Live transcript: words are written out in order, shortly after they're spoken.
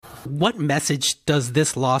What message does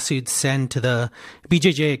this lawsuit send to the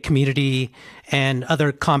BJJ community and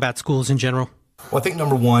other combat schools in general? Well, I think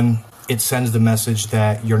number one, it sends the message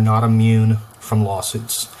that you're not immune from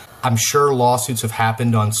lawsuits. I'm sure lawsuits have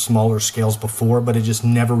happened on smaller scales before, but it just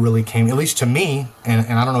never really came, at least to me, and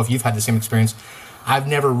I don't know if you've had the same experience, I've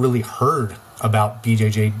never really heard about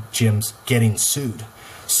BJJ gyms getting sued.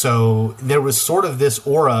 So there was sort of this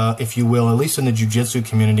aura, if you will, at least in the jiu-jitsu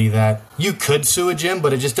community, that you could sue a gym,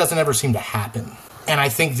 but it just doesn't ever seem to happen. And I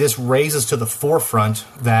think this raises to the forefront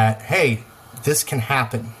that, hey, this can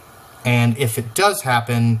happen. And if it does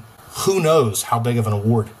happen, who knows how big of an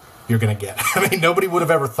award you're going to get. I mean, nobody would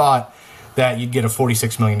have ever thought that you'd get a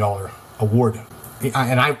 $46 million award.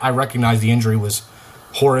 And I recognize the injury was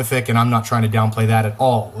horrific, and I'm not trying to downplay that at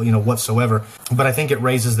all, whatsoever. But I think it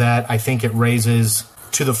raises that. I think it raises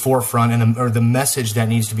to the forefront, and the message that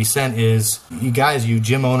needs to be sent is, you guys, you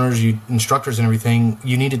gym owners, you instructors and everything,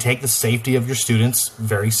 you need to take the safety of your students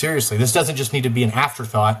very seriously. This doesn't just need to be an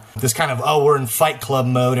afterthought. This kind of, we're in fight club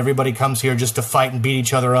mode. Everybody comes here just to fight and beat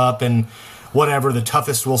each other up and whatever, the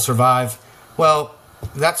toughest will survive. Well,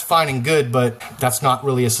 that's fine and good, but that's not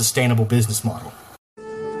really a sustainable business model.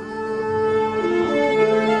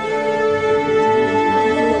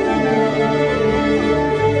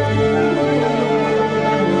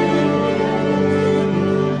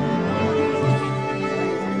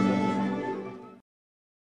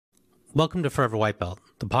 Welcome to Forever White Belt,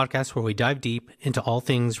 the podcast where we dive deep into all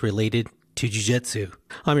things related to jiu-jitsu.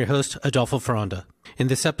 I'm your host, Adolfo Ferranda. In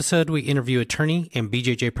this episode, we interview attorney and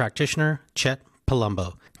BJJ practitioner, Chet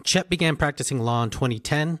Palumbo. Chet began practicing law in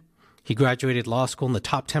 2010. He graduated law school in the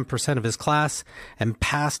top 10% of his class and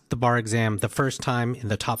passed the bar exam the first time in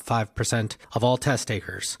the top 5% of all test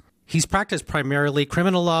takers. He's practiced primarily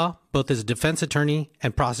criminal law, both as a defense attorney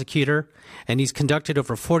and prosecutor, and he's conducted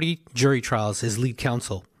over 40 jury trials as lead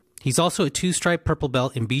counsel. He's also a 2-stripe purple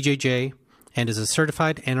belt in BJJ and is a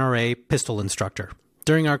certified NRA pistol instructor.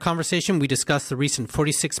 During our conversation, we discussed the recent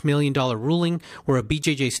 $46 million ruling where a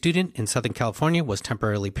BJJ student in Southern California was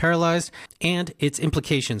temporarily paralyzed and its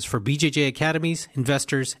implications for BJJ academies,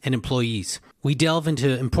 investors, and employees. We delve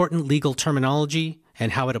into important legal terminology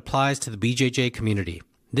and how it applies to the BJJ community.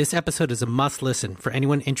 This episode is a must-listen for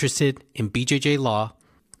anyone interested in BJJ law,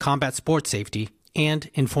 combat sports safety,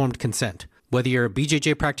 and informed consent. Whether you're a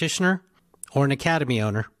BJJ practitioner or an academy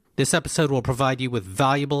owner, this episode will provide you with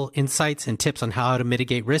valuable insights and tips on how to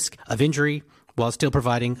mitigate risk of injury while still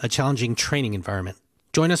providing a challenging training environment.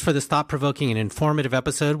 Join us for this thought-provoking and informative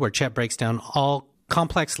episode where Chet breaks down all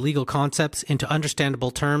complex legal concepts into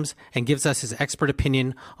understandable terms and gives us his expert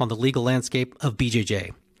opinion on the legal landscape of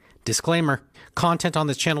BJJ. Disclaimer: content on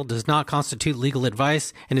this channel does not constitute legal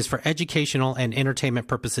advice and is for educational and entertainment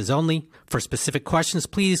purposes only. For specific questions,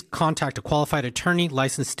 please contact a qualified attorney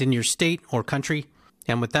licensed in your state or country.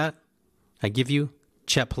 And with that, I give you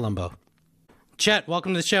Chet Palumbo. Chet,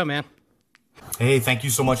 welcome to the show, man. Hey, thank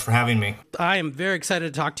you so much for having me. I am very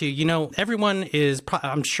excited to talk to you. You know, everyone is,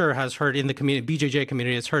 I'm sure, has heard in the community, BJJ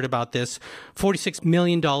community, has heard about this $46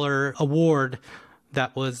 million award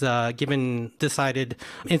that was decided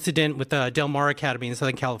incident with Del Mar Academy in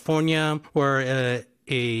Southern California, where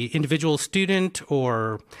a individual student,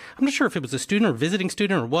 or I'm not sure if it was a student or visiting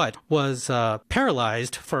student or what, was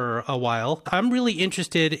paralyzed for a while. I'm really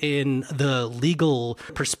interested in the legal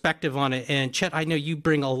perspective on it. And Chet, I know you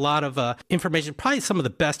bring a lot of information, probably some of the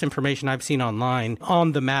best information I've seen online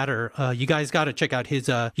on the matter. You guys got to check out his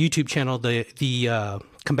YouTube channel, the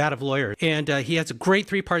Combative Lawyer. And he has a great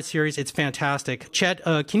 3-part series. It's fantastic. Chet,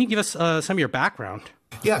 can you give us some of your background?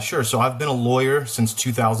 Yeah, sure. So I've been a lawyer since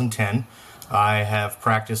 2010. I have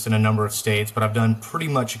practiced in a number of states, but I've done pretty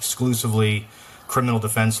much exclusively criminal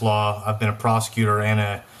defense law. I've been a prosecutor and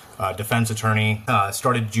a defense attorney.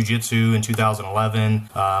 Started jiu-jitsu in 2011.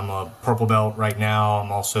 I'm a purple belt right now.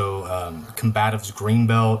 I'm also combatives green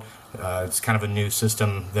belt. It's kind of a new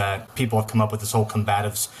system that people have come up with, this whole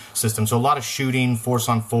combatives system. So a lot of shooting, force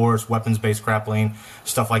on force, weapons-based grappling,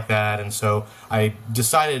 stuff like that. And so I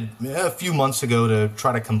decided a few months ago to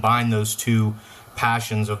try to combine those two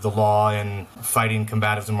passions of the law and fighting,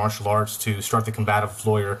 combatives, and martial arts to start the Combative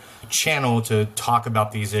Lawyer channel to talk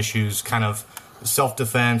about these issues, kind of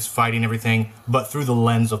self-defense, fighting, everything, but through the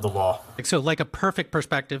lens of the law. So like a perfect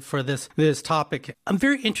perspective for this topic. I'm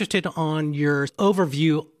very interested on your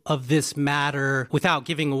overview of this matter without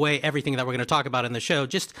giving away everything that we're going to talk about in the show,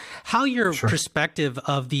 just how your perspective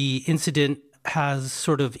of the incident has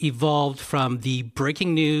sort of evolved from the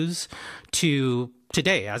breaking news to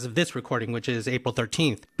today, as of this recording, which is April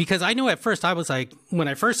 13th. Because I know at first I was like, when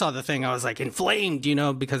I first saw the thing, I was like inflamed,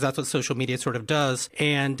 because that's what social media sort of does.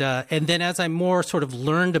 And then as I more sort of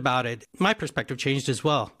learned about it, my perspective changed as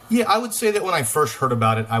well. Yeah, I would say that when I first heard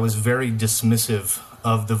about it, I was very dismissive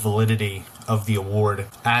of the validity of the award.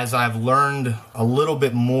 As I've learned a little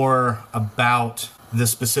bit more about the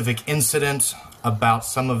specific incident, about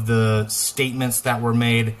some of the statements that were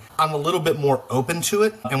made, I'm a little bit more open to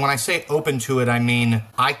it. And when I say open to it, I mean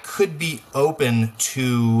I could be open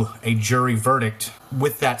to a jury verdict.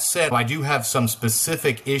 With that said, I do have some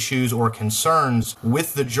specific issues or concerns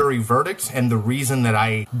with the jury verdict and the reason that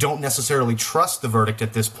I don't necessarily trust the verdict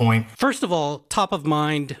at this point. First of all, top of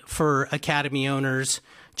mind for Academy owners,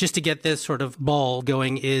 just to get this sort of ball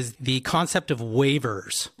going, is the concept of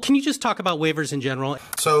waivers. Can you just talk about waivers in general?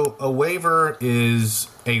 So a waiver is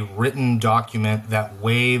a written document that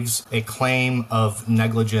waives a claim of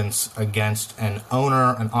negligence against an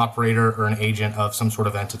owner, an operator, or an agent of some sort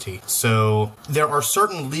of entity. So there are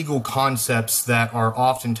certain legal concepts that are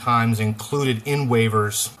oftentimes included in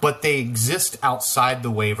waivers, but they exist outside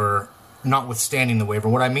the waiver, notwithstanding the waiver.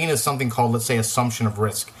 What I mean is something called, let's say, assumption of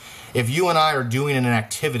risk. If you and I are doing an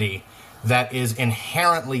activity that is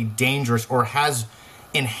inherently dangerous or has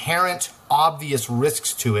inherent obvious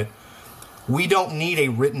risks to it, we don't need a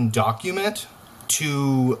written document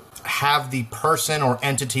to have the person or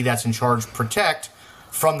entity that's in charge protect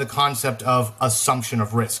from the concept of assumption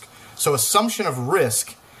of risk. So assumption of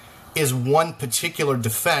risk is one particular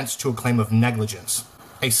defense to a claim of negligence.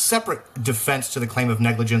 A separate defense to the claim of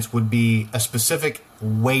negligence would be a specific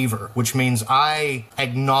waiver, which means I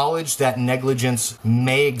acknowledge that negligence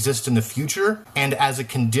may exist in the future, and as a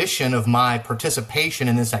condition of my participation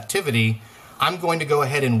in this activity, I'm going to go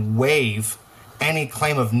ahead and waive any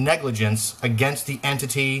claim of negligence against the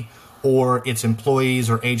entity or its employees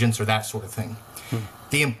or agents or that sort of thing.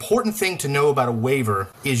 The important thing to know about a waiver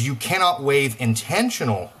is you cannot waive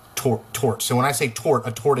intentional tort. So when I say tort,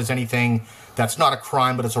 a tort is anything that's not a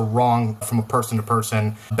crime, but it's a wrong from a person to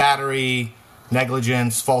person. Battery,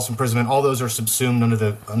 negligence, false imprisonment, all those are subsumed under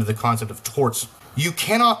the concept of torts. You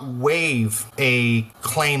cannot waive a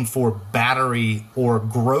claim for battery or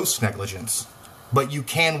gross negligence, but you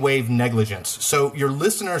can waive negligence. So your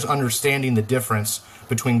listeners understanding the difference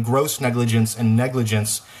between gross negligence and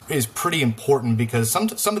negligence is pretty important because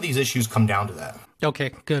some of these issues come down to that.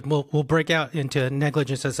 Okay, good. We'll break out into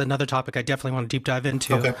negligence as another topic I definitely want to deep dive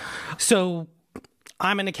into. Okay. So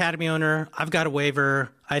I'm an Academy owner. I've got a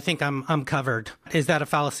waiver. I think I'm covered. Is that a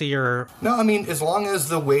fallacy or? No, I mean, as long as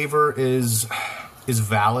the waiver is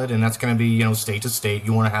valid, and that's going to be, state to state.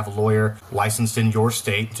 You want to have a lawyer licensed in your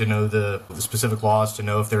state to know the specific laws, to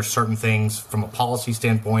know if there's certain things from a policy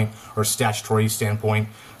standpoint or statutory standpoint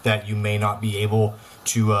that you may not be able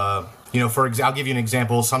to, I'll give you an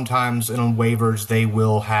example. Sometimes in waivers, they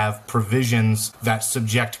will have provisions that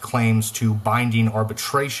subject claims to binding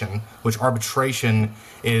arbitration, which arbitration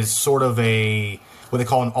is sort of what they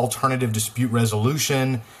call an alternative dispute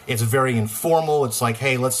resolution. It's very informal. It's like,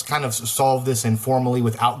 hey, let's kind of solve this informally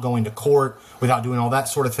without going to court, without doing all that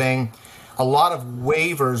sort of thing. A lot of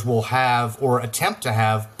waivers will have or attempt to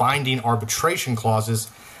have binding arbitration clauses.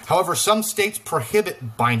 However, some states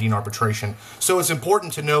prohibit binding arbitration. So it's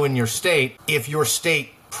important to know in your state if your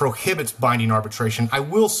state prohibits binding arbitration. I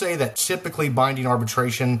will say that typically binding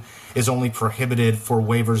arbitration is only prohibited for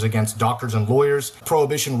waivers against doctors and lawyers.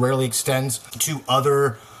 Prohibition rarely extends to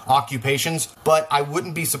other occupations, but I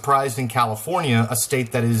wouldn't be surprised in California, a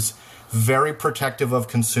state that is very protective of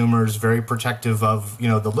consumers, very protective of,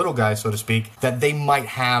 the little guy, so to speak, that they might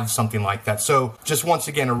have something like that. So just once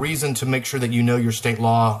again, a reason to make sure that you know your state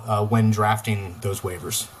law when drafting those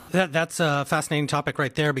waivers. That's a fascinating topic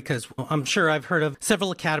right there because I'm sure I've heard of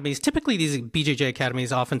several academies. Typically, these BJJ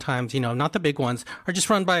academies, oftentimes, not the big ones, are just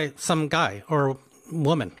run by some guy or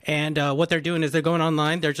woman. And what they're doing is they're going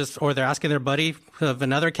online, they're asking their buddy of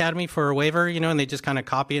another academy for a waiver, and they just kind of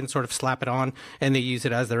copy and sort of slap it on and they use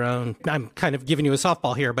it as their own. I'm kind of giving you a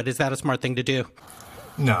softball here, but is that a smart thing to do?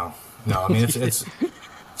 No. I mean, it's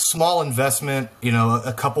small investment,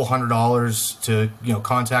 a couple $100 to,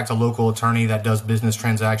 contact a local attorney that does business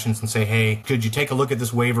transactions and say, hey, could you take a look at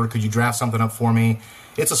this waiver? Could you draft something up for me?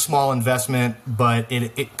 It's a small investment, but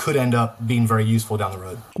it could end up being very useful down the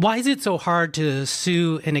road. Why is it so hard to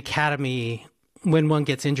sue an academy when one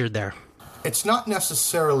gets injured there? It's not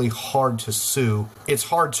necessarily hard to sue. It's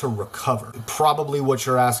hard to recover. Probably what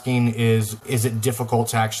you're asking is it difficult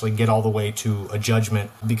to actually get all the way to a judgment?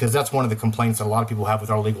 Because that's one of the complaints that a lot of people have with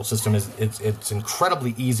our legal system is it's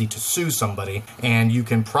incredibly easy to sue somebody, and you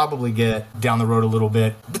can probably get down the road a little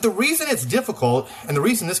bit. But the reason it's difficult, and the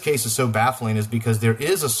reason this case is so baffling, is because there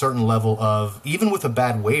is a certain level of, even with a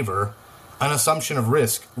bad waiver, an assumption of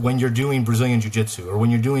risk when you're doing Brazilian Jiu-Jitsu or when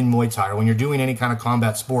you're doing Muay Thai or when you're doing any kind of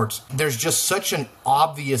combat sports. There's just such an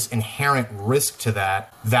obvious inherent risk to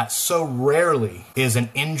that so rarely is an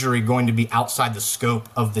injury going to be outside the scope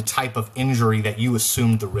of the type of injury that you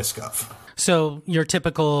assumed the risk of. So your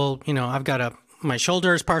typical, I've got my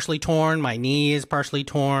shoulder is partially torn, my knee is partially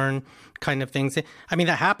torn kind of things. I mean,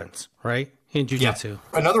 that happens, right? In Jiu-Jitsu.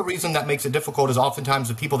 Yeah. Another reason that makes it difficult is oftentimes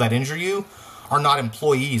the people that injure you are not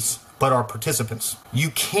employees, but are participants. You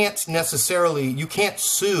can't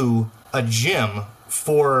sue a gym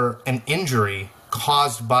for an injury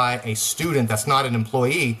caused by a student that's not an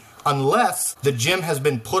employee unless the gym has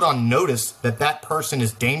been put on notice that that person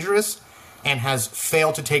is dangerous and has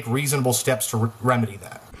failed to take reasonable steps to remedy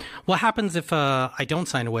that. What happens if I don't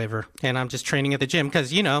sign a waiver and I'm just training at the gym? Because,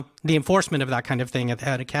 the enforcement of that kind of thing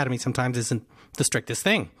at Academy sometimes isn't the strictest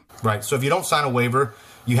thing. Right. So if you don't sign a waiver,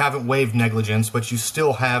 you haven't waived negligence, but you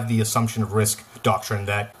still have the assumption of risk doctrine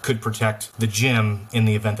that could protect the gym in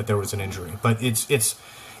the event that there was an injury. But it's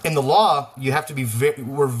in the law, you have to be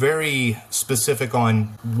we're very specific on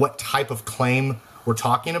what type of claim we're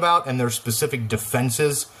talking about, and there's specific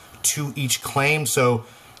defenses to each claim. So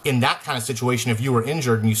in that kind of situation, if you were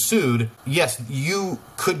injured and you sued, yes, you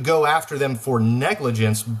could go after them for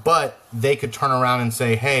negligence, but they could turn around and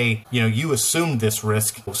say, hey, you assumed this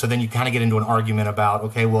risk. So then you kind of get into an argument about,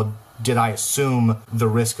 okay, well, did I assume the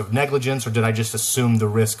risk of negligence, or did I just assume the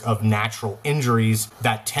risk of natural injuries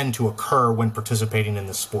that tend to occur when participating in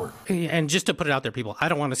this sport? And just to put it out there, people, I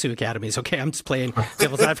don't want to sue Academies, okay? I'm just playing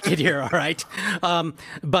devil's advocate here, all right?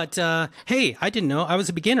 But hey, I didn't know. I was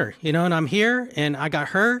a beginner, and I'm here, and I got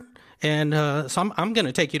hurt. And so I'm going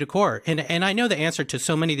to take you to court. And I know the answer to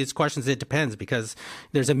so many of these questions. It depends, because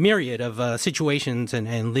there's a myriad of situations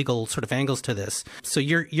and legal sort of angles to this. So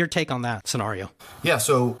your take on that scenario? Yeah,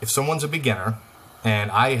 so if someone's a beginner, and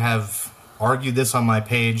I have argued this on my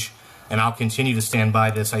page, and I'll continue to stand by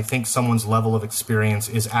this, I think someone's level of experience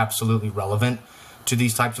is absolutely relevant to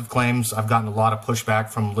these types of claims. I've gotten a lot of pushback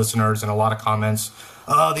from listeners and a lot of comments.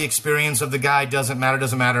 Oh, the experience of the guy doesn't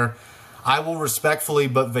matter. I will respectfully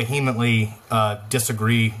but vehemently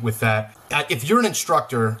disagree with that. If you're an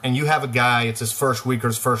instructor and you have a guy, it's his first week or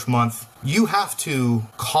his first month, you have to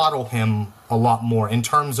coddle him a lot more in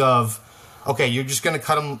terms of, okay, you're just going to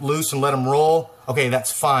cut him loose and let him roll. Okay,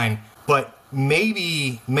 that's fine. But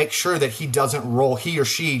maybe make sure that he or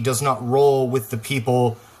she does not roll with the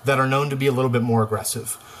people that are known to be a little bit more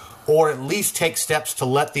aggressive. Or at least take steps to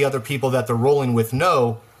let the other people that they're rolling with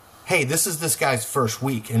know, hey, this is this guy's first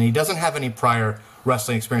week, and he doesn't have any prior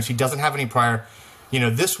wrestling experience. He doesn't have any prior,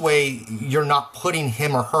 this way you're not putting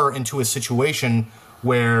him or her into a situation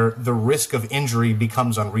where the risk of injury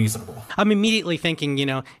becomes unreasonable. I'm immediately thinking,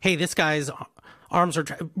 hey, this guy's arms are,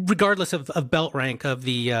 regardless of belt rank of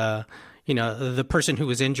the, the person who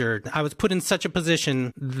was injured, I was put in such a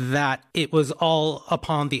position that it was all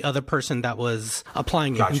upon the other person that was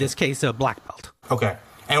applying it, Gotcha. In this case, a black belt. Okay.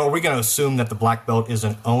 And are we going to assume that the black belt is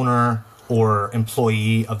an owner or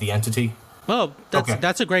employee of the entity? Well,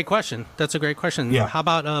 that's a great question. Yeah. How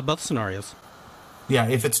about both scenarios? Yeah,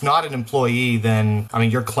 if it's not an employee, then,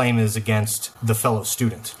 your claim is against the fellow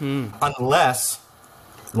student. Unless,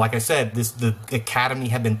 like I said, the academy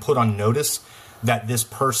had been put on notice that this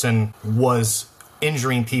person was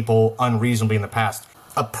injuring people unreasonably in the past.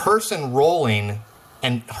 A person rolling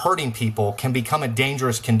and hurting people can become a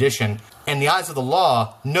dangerous condition in the eyes of the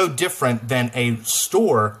law, no different than a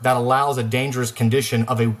store that allows a dangerous condition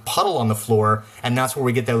of a puddle on the floor, and that's where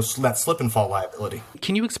we get that slip and fall liability.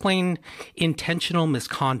 Can you explain intentional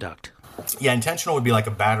misconduct? Yeah, intentional would be like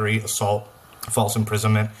a battery, assault, false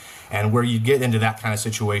imprisonment, and where you get into that kind of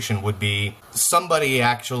situation would be somebody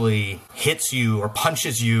actually hits you or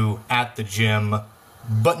punches you at the gym,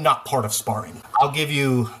 but not part of sparring. I'll give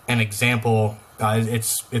you an example.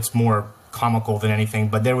 It's more comical than anything,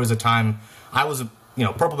 but there was a time I was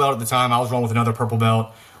purple belt at the time. I was rolling with another purple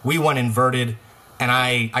belt. We went inverted, and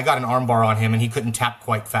I got an arm bar on him, and he couldn't tap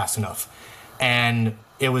quite fast enough. And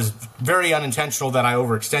it was very unintentional that I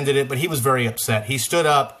overextended it, but he was very upset. He stood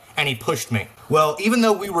up and he pushed me. Well, even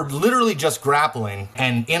though we were literally just grappling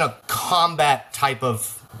and in a combat type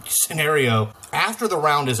of scenario, after the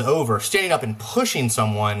round is over, standing up and pushing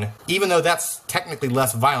someone, even though that's technically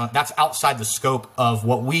less violent, that's outside the scope of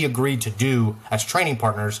what we agreed to do as training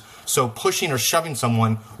partners. So pushing or shoving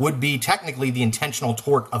someone would be technically the intentional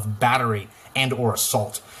tort of battery and or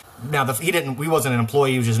assault. Now, we wasn't an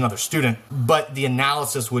employee, he was just another student, but the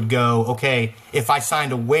analysis would go, okay, if I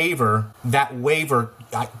signed a waiver, that waiver,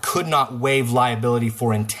 I could not waive liability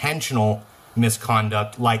for intentional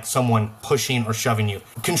misconduct, like someone pushing or shoving you.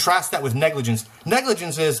 Contrast that with negligence.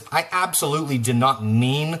 Negligence is, I absolutely did not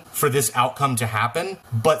mean for this outcome to happen,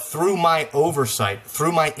 but through my oversight,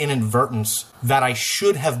 through my inadvertence that I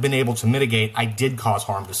should have been able to mitigate, I did cause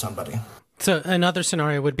harm to somebody. So another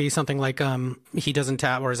scenario would be something like he doesn't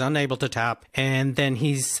tap or is unable to tap, and then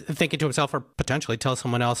he's thinking to himself or potentially tell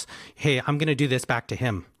someone else, hey, I'm going to do this back to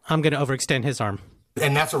him. I'm going to overextend his arm.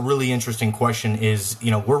 And that's a really interesting question is,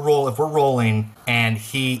 if we're rolling and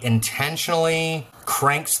he intentionally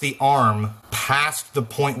cranks the arm past the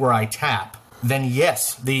point where I tap, then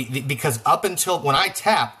yes, because up until when I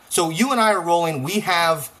tap, so you and I are rolling, we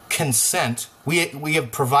have consent. We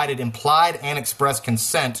have provided implied and express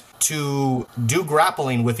consent to do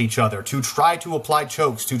grappling with each other, to try to apply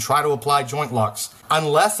chokes, to try to apply joint locks,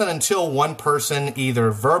 unless and until one person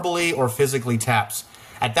either verbally or physically taps.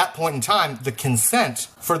 At that point in time, the consent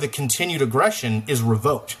for the continued aggression is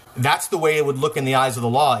revoked. That's the way it would look in the eyes of the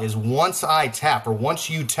law, is once I tap or once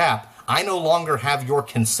you tap, I no longer have your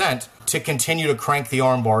consent to continue to crank the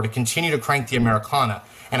armbar, to continue to crank the Americana.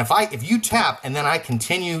 And if you tap and then I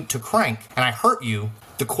continue to crank and I hurt you,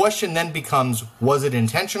 the question then becomes, was it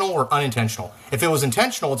intentional or unintentional? If it was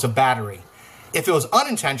intentional, it's a battery. If it was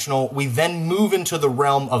unintentional, we then move into the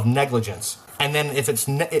realm of negligence. And then if it's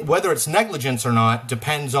whether it's negligence or not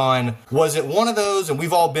depends on, was it one of those, and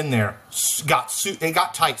we've all been there, it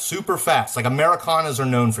got tight super fast. Like Americanas are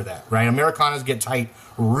known for that, right? Americanas get tight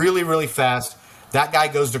really, really fast. That guy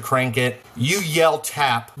goes to crank it. You yell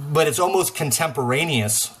tap, but it's almost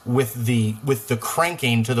contemporaneous with the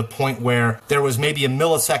cranking to the point where there was maybe a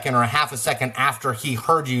millisecond or a half a second after he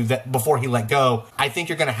heard you that before he let go. I think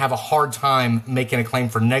you're going to have a hard time making a claim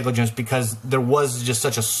for negligence because there was just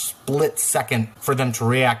such a split second for them to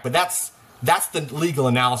react. But that's the legal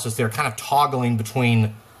analysis there, kind of toggling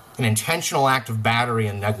between an intentional act of battery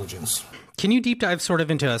and negligence. Can you deep dive sort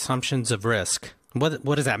of into assumptions of risk? What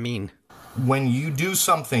does that mean? When you do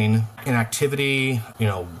something, an activity,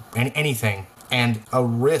 anything, and a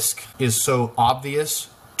risk is so obvious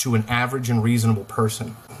to an average and reasonable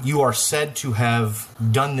person, you are said to have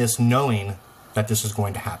done this knowing that this is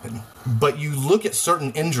going to happen. But you look at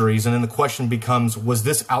certain injuries and then the question becomes, was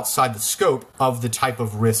this outside the scope of the type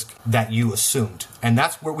of risk that you assumed? And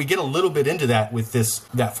that's where we get a little bit into that with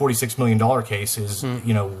that $46 million case is,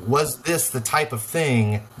 was this the type of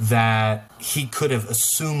thing that he could have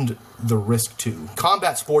assumed the risk to?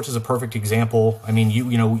 Combat sports is a perfect example. I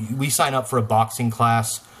mean, we sign up for a boxing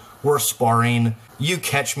class, we're sparring, you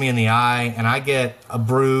catch me in the eye and I get a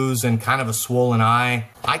bruise and kind of a swollen eye,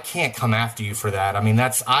 I can't come after you for that. I mean,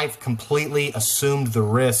 I've completely assumed the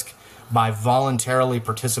risk by voluntarily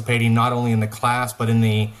participating not only in the class but in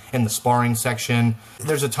the sparring section.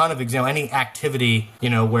 There's a ton of examples, any activity,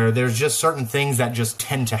 where there's just certain things that just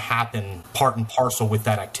tend to happen part and parcel with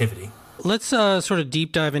that activity. Let's sort of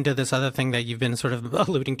deep dive into this other thing that you've been sort of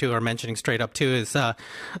alluding to or mentioning straight up to is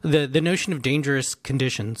the notion of dangerous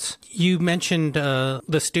conditions. You mentioned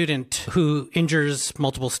the student who injures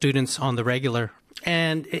multiple students on the regular.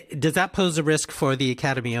 And does that pose a risk for the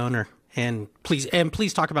academy owner? And please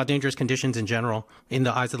talk about dangerous conditions in general in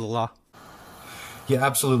the eyes of the law. Yeah,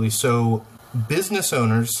 absolutely. So business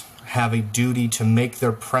owners have a duty to make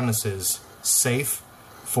their premises safe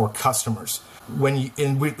for customers.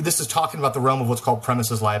 This is talking about the realm of what's called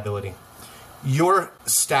premises liability. Your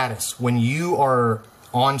status when you are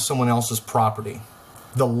on someone else's property,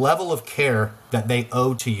 the level of care that they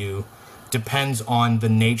owe to you depends on the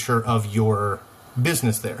nature of your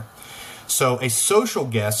business there. So a social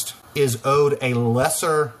guest is owed a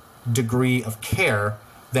lesser degree of care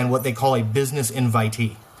than what they call a business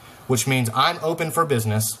invitee, which means I'm open for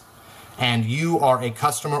business and you are a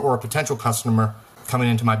customer or a potential customer coming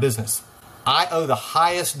into my business. I owe the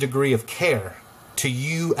highest degree of care to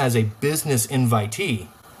you as a business invitee.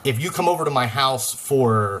 If you come over to my house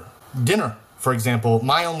for dinner, for example,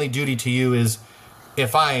 my only duty to you is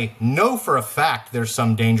if I know for a fact there's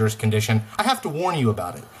some dangerous condition, I have to warn you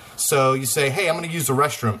about it. So you say, hey, I'm going to use the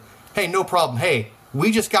restroom. Hey, no problem. Hey,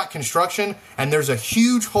 we just got construction and there's a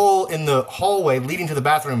huge hole in the hallway leading to the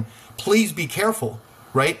bathroom. Please be careful,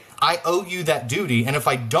 right? I owe you that duty. And if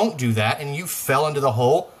I don't do that and you fell into the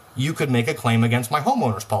hole, you could make a claim against my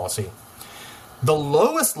homeowner's policy. The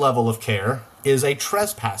lowest level of care is a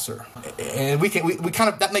trespasser. And we kind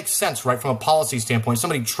of, that makes sense, right? From a policy standpoint,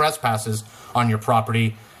 somebody trespasses on your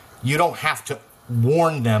property, you don't have to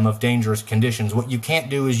warn them of dangerous conditions. What you can't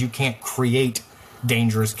do is you can't create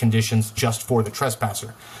dangerous conditions just for the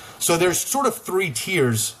trespasser. So there's sort of 3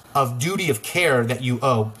 tiers of duty of care that you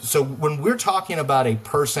owe. So when we're talking about a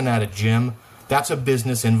person at a gym, that's a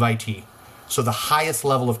business invitee. So the highest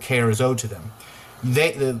level of care is owed to them.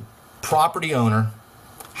 The property owner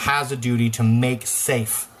has a duty to make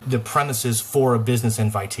safe the premises for a business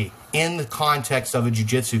invitee in the context of a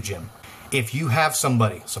jiu-jitsu gym. If you have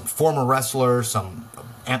somebody, some former wrestler, some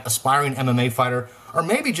aspiring MMA fighter, or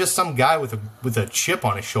maybe just some guy with a chip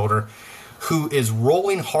on his shoulder who is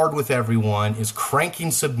rolling hard with everyone, is cranking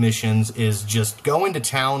submissions, is just going to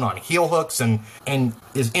town on heel hooks and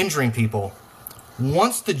is injuring people,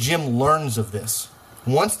 once the gym learns of this,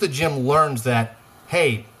 once the gym learns that,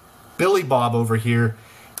 hey, Billy Bob over here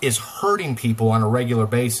is hurting people on a regular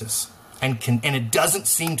basis, and it doesn't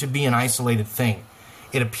seem to be an isolated thing.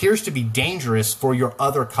 It appears to be dangerous for your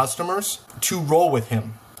other customers to roll with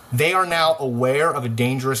him. They are now aware of a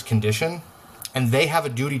dangerous condition, and they have a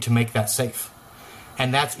duty to make that safe.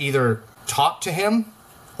 And that's either talk to him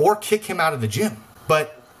or kick him out of the gym.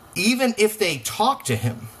 But even if they talk to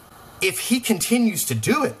him, if he continues to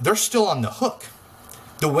do it, they're still on the hook.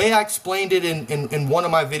 The way I explained it in one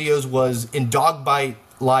of my videos was in dog bite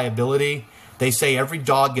liability, they say every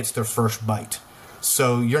dog gets their first bite.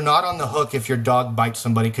 So you're not on the hook if your dog bites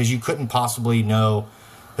somebody because you couldn't possibly know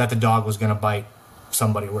that the dog was going to bite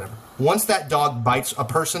somebody or whatever. Once that dog bites a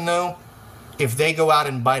person, though, if they go out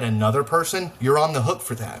and bite another person, you're on the hook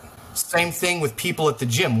for that. Same thing with people at the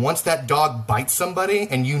gym. Once that dog bites somebody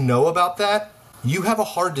and you know about that, you have a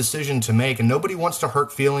hard decision to make, and nobody wants to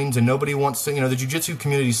hurt feelings, and nobody wants to, the jiu-jitsu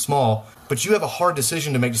community is small, but you have a hard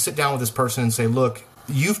decision to make, to sit down with this person and say, look,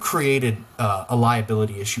 you've created a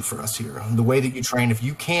liability issue for us here. The way that you train, if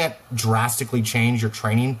you can't drastically change your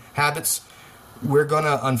training habits, we're going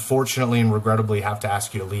to unfortunately and regrettably have to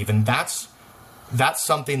ask you to leave. And that's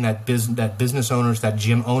something that business owners, that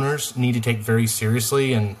gym owners need to take very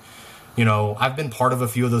seriously. And, I've been part of a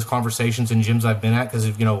few of those conversations in gyms I've been at because,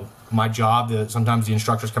 my job, sometimes the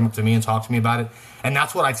instructors come up to me and talk to me about it. And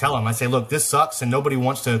that's what I tell them. I say, look, this sucks and nobody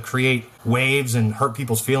wants to create waves and hurt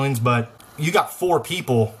people's feelings, but you got 4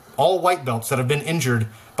 people, all white belts, that have been injured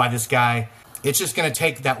by this guy. It's just going to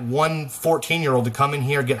take that one 14-year-old to come in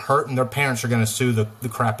here, get hurt, and their parents are going to sue the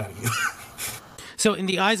crap out of you. So in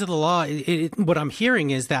the eyes of the law, what I'm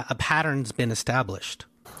hearing is that a pattern's been established.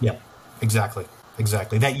 Yeah, exactly.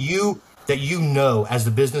 That you as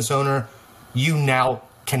the business owner, you now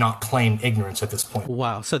cannot claim ignorance at this point.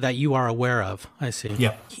 Wow. So that you are aware of. I see.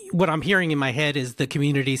 Yeah. What I'm hearing in my head is the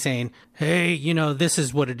community saying, hey, this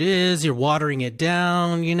is what it is. You're watering it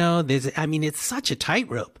down. It's such a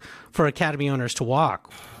tightrope for academy owners to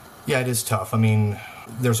walk. Yeah, it is tough.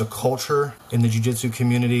 There's a culture in the jiu-jitsu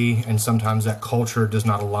community, and sometimes that culture does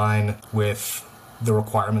not align with the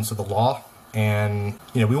requirements of the law. And,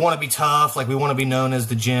 we want to be tough. Like, we want to be known as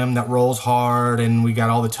the gym that rolls hard, and we got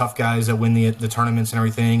all the tough guys that win the tournaments and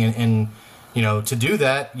everything. And to do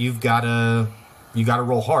that, you got to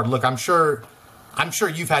roll hard. Look, I'm sure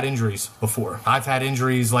you've had injuries before. I've had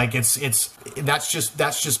injuries. Like, that's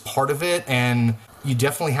just part of it. And you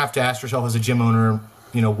definitely have to ask yourself as a gym owner,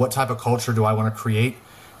 what type of culture do I want to create?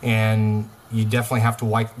 And you definitely have to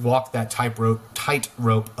walk that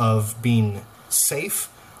tightrope of being safe,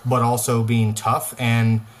 but also being tough.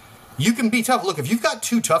 And you can be tough. Look, if you've got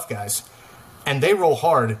 2 tough guys and they roll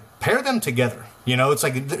hard, pair them together. It's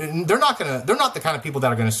like they're not the kind of people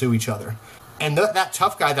that are going to sue each other. And that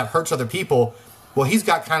tough guy that hurts other people, well, he's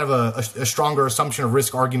got kind of a stronger assumption of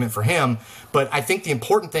risk argument for him. But I think the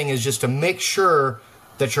important thing is just to make sure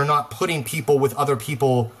that you're not putting people with other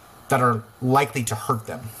people that are likely to hurt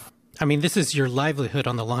them. This is your livelihood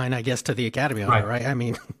on the line, I guess, to the academy owner, right?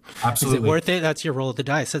 Absolutely. Is it worth it? That's your roll of the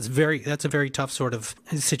dice. That's a very tough sort of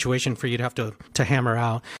situation for you to have to hammer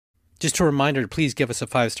out. Just a reminder to please give us a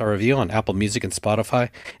 5-star review on Apple Music and Spotify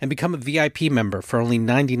and become a VIP member for only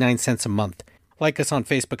 99 cents a month. Like us on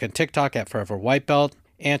Facebook and TikTok at Forever White Belt,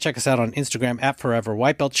 and check us out on Instagram at Forever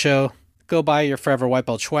White Belt Show. Go buy your Forever White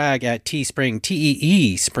Belt swag at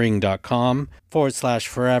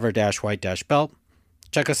teespring.com/forever-white-belt.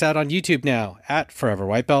 Check us out on YouTube now at Forever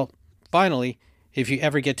White Belt. Finally, if you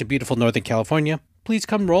ever get to beautiful Northern California, please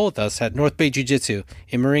come roll with us at North Bay Jiu-Jitsu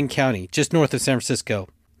in Marin County, just north of San Francisco.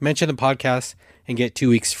 Mention the podcast and get 2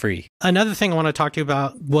 weeks free. Another thing I want to talk to you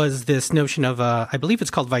about was this notion of, I believe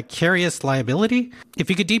it's called vicarious liability. If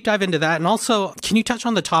you could deep dive into that. And also, can you touch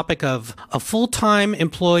on the topic of a full-time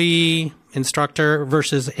employee instructor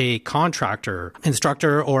versus a contractor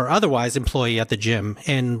instructor or otherwise employee at the gym?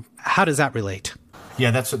 And how does that relate?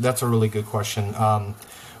 Yeah, that's a really good question.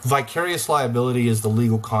 Vicarious liability is the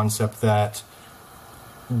legal concept that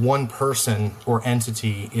one person or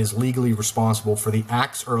entity is legally responsible for the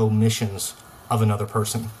acts or omissions of another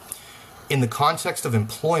person. In the context of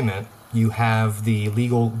employment, you have the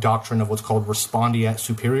legal doctrine of what's called respondeat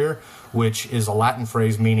superior, which is a Latin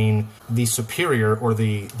phrase meaning the superior or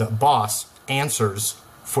the boss answers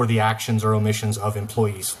for the actions or omissions of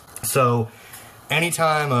employees. So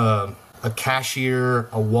anytime a cashier,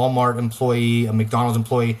 a Walmart employee, a McDonald's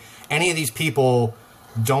employee, any of these people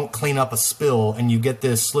don't clean up a spill and you get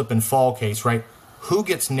this slip and fall case, right? Who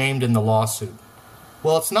gets named in the lawsuit?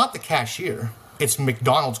 Well, it's not the cashier. It's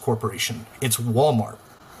McDonald's Corporation. It's Walmart.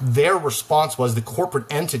 Their response was the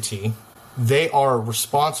corporate entity. They are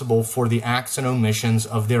responsible for the acts and omissions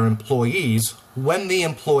of their employees when the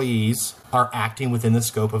employees are acting within the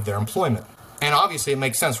scope of their employment. And obviously it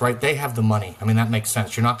makes sense, right? They have the money. I mean, that makes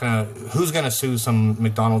sense. You're not who's going to sue some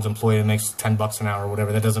McDonald's employee that makes $10 an hour or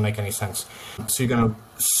whatever? That doesn't make any sense. So you're going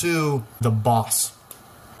to sue the boss.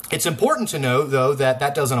 It's important to know, though,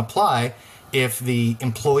 that doesn't apply if the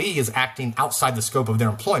employee is acting outside the scope of their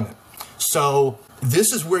employment. So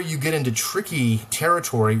this is where you get into tricky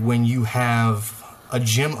territory when you have a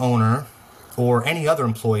gym owner or any other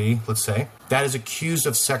employee, let's say, that is accused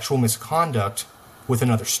of sexual misconduct with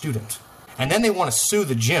another student. And then they want to sue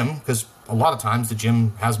the gym because a lot of times the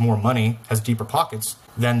gym has more money, has deeper pockets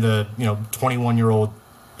than the 21-year-old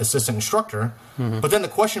assistant instructor. Mm-hmm. But then the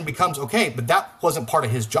question becomes, okay, but that wasn't part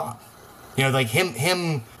of his job. Like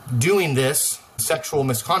him doing this sexual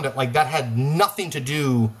misconduct, like that had nothing to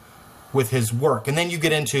do with his work. And then you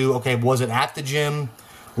get into, okay, was it at the gym?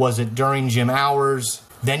 Was it during gym hours?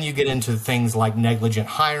 Then you get into things like negligent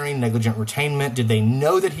hiring, negligent retainment. Did they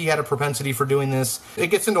know that he had a propensity for doing this? It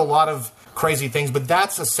gets into a lot of crazy things, but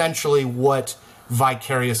that's essentially what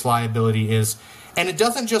vicarious liability is. And it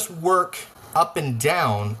doesn't just work up and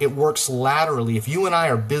down, it works laterally. If you and I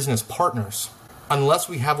are business partners, unless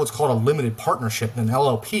we have what's called a limited partnership, an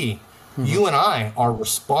LLP, mm-hmm. you and I are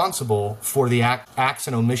responsible for the acts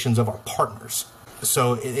and omissions of our partners.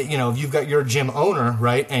 So, if you've got your gym owner,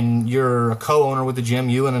 right, and you're a co-owner with the gym,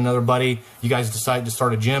 you and another buddy, you guys decide to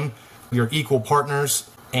start a gym, you're equal partners,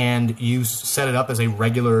 and you set it up as a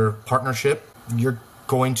regular partnership, you're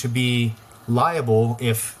going to be liable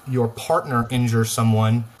if your partner injures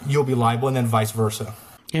someone, you'll be liable, and then vice versa.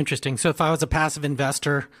 Interesting. So if I was a passive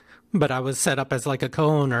investor, but I was set up as like a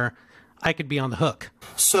co-owner, I could be on the hook.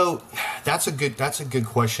 So that's a good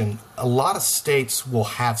question. A lot of states will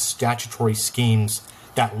have statutory schemes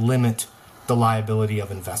that limit the liability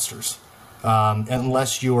of investors.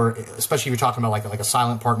 Unless especially if you're talking about like a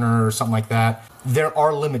silent partner or something like that, there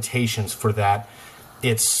are limitations for that.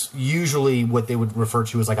 It's usually what they would refer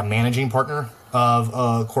to as like a managing partner of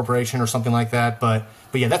a corporation or something like that. But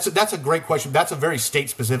yeah, that's a great question. That's a very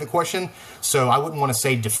state-specific question. So I wouldn't want to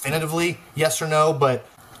say definitively yes or no, but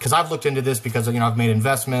because I've looked into this because I've made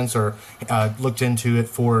investments or looked into it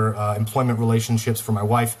for employment relationships for my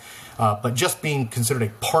wife. But just being considered a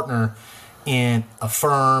partner in a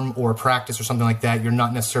firm or a practice or something like that, you're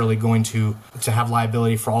not necessarily going to have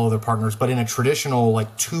liability for all of their partners. But in a traditional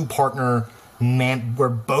like two-partner where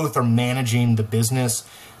both are managing the business,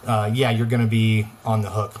 you're going to be on the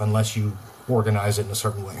hook unless you organize it in a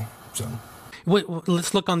certain way. So.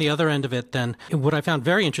 Let's look on the other end of it then. What I found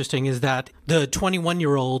very interesting is that the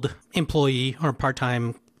 21-year-old employee or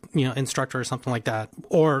part-time instructor or something like that,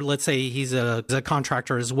 or let's say he's a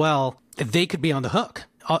contractor as well, they could be on the hook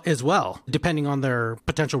as well, depending on their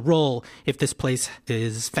potential role if this place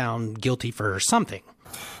is found guilty for something.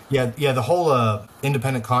 Yeah, the whole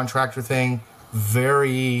independent contractor thing,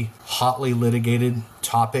 very hotly litigated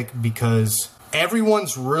topic because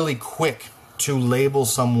everyone's really quick to label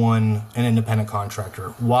someone an independent contractor.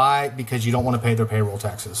 Why? Because you don't want to pay their payroll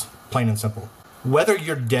taxes, plain and simple. Whether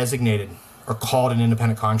you're designated or called an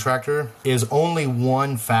independent contractor is only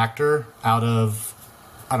one factor out of,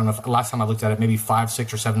 I don't know, if last time I looked at it, maybe 5,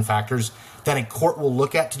 6, or 7 factors that a court will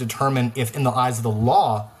look at to determine if in the eyes of the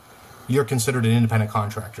law, you're considered an independent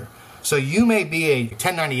contractor. So you may be a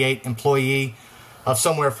 1098 employee of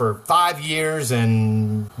somewhere for 5 years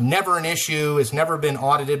and never an issue. It's never been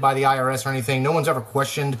audited by the IRS or anything. No one's ever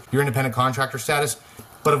questioned your independent contractor status.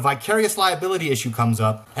 But a vicarious liability issue comes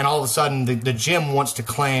up, and all of a sudden the gym wants to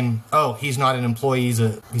claim, oh, he's not an employee, he's a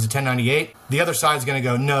 1098. The other side's going to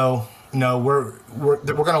go, no, we're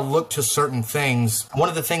going to look to certain things. One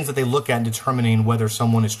of the things that they look at in determining whether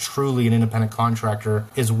someone is truly an independent contractor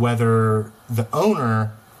is whether the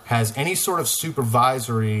owner has any sort of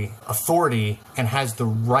supervisory authority and has the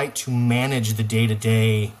right to manage the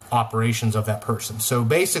day-to-day operations of that person. So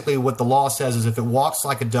basically what the law says is if it walks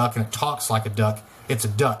like a duck and it talks like a duck, it's a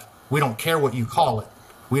duck. We don't care what you call it.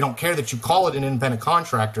 We don't care that you call it an independent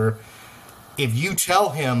contractor. If you tell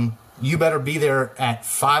him you better be there at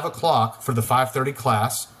 5 o'clock for the 5:30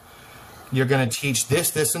 class, you're going to teach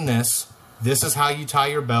this, this, and this. This is how you tie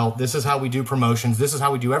your belt. This is how we do promotions. This is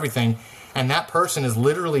how we do everything. And that person is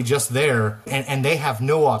literally just there, and they have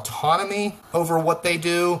no autonomy over what they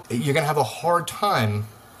do. You're going to have a hard time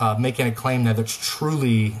making a claim that it's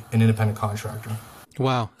truly an independent contractor.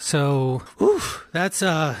 Wow. So, that's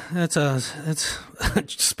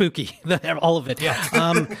spooky. All of it.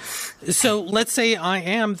 Yeah. So let's say I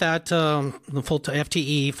am that full-time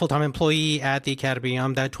FTE, full-time employee at the Academy.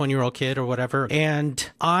 I'm that 20-year-old kid or whatever, and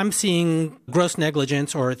I'm seeing gross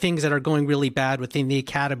negligence or things that are going really bad within the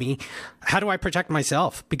Academy. How do I protect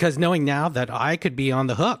myself? Because knowing now that I could be on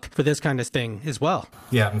the hook for this kind of thing as well.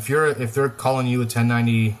 Yeah. If they're calling you a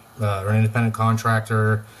 1090 or an independent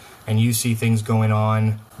contractor, and you see things going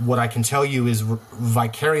on, what I can tell you is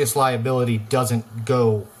vicarious liability doesn't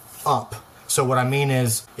go up. So what I mean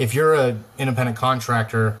is, if you're an independent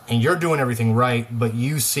contractor and you're doing everything right, but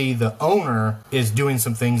you see the owner is doing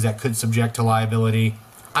some things that could subject to liability,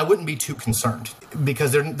 I wouldn't be too concerned,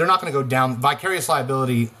 because they're not going to go down. Vicarious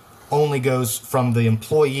liability only goes from the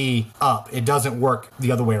employee up. It doesn't work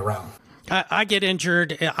the other way around. I get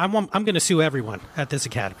injured. I'm going to sue everyone at this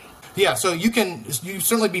Academy. Yeah, so you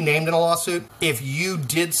certainly be named in a lawsuit if you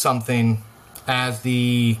did something as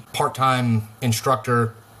the part-time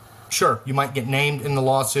instructor. Sure, you might get named in the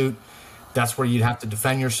lawsuit. That's where you'd have to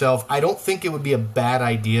defend yourself. I don't think it would be a bad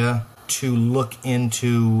idea to look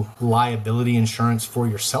into liability insurance for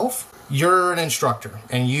yourself. You're an instructor,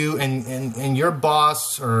 and your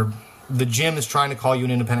boss or the gym is trying to call you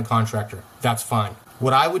an independent contractor. That's fine.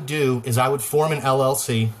 What I would do is I would form an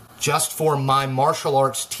LLC just for my martial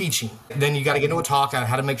arts teaching. Then you got to get into a talk on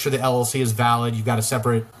how to make sure the LLC is valid. You've got a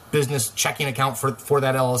separate business checking account for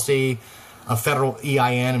that LLC, a federal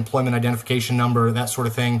EIN, employment identification number, that sort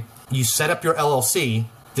of thing. You set up your LLC,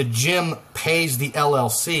 the gym pays the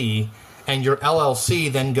LLC, and your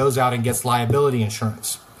LLC then goes out and gets liability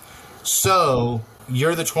insurance. So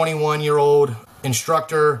you're the 21-year-old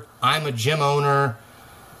instructor, I'm a gym owner,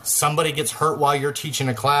 somebody gets hurt while you're teaching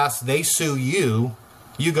a class, they sue you.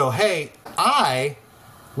 You go, hey, I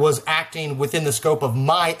was acting within the scope of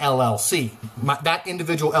my LLC, that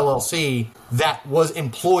individual LLC that was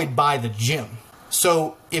employed by the gym.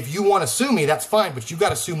 So if you want to sue me, that's fine, but you got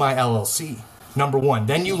to sue my LLC, number one.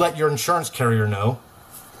 Then you let your insurance carrier know.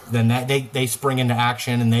 Then they spring into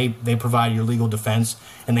action, and they provide your legal defense,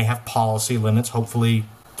 and they have policy limits, hopefully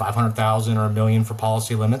 $500,000 or $1 million for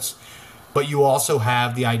policy limits. But you also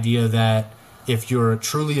have the idea that if you're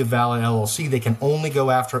truly a valid LLC, they can only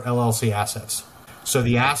go after LLC assets. So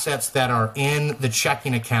the assets that are in the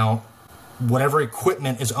checking account, whatever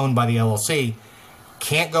equipment is owned by the LLC,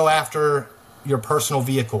 can't go after your personal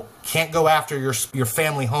vehicle, can't go after your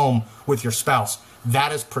family home with your spouse.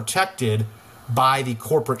 That is protected by the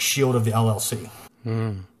corporate shield of the LLC.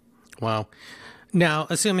 Wow. Now,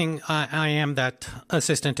 assuming I am that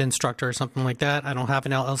assistant instructor or something like that, I don't have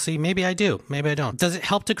an LLC. Maybe I do. Maybe I don't. Does it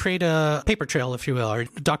help to create a paper trail, if you will, or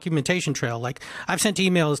documentation trail? Like, I've sent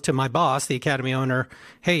emails to my boss, the Academy owner,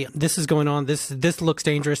 hey, this is going on. This looks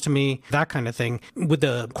dangerous to me, that kind of thing. Would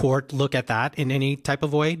the court look at that in any type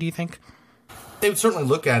of way, do you think? They would certainly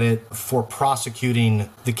look at it for prosecuting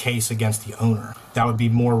the case against the owner. That would be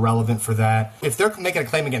more relevant for that. If they're making a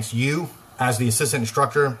claim against you, as the assistant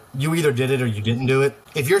instructor, you either did it or you didn't do it.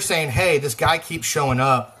 If you're saying, hey, this guy keeps showing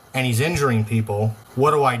up and he's injuring people, what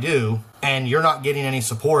do I do? And you're not getting any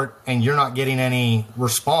support and you're not getting any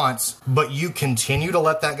response, but you continue to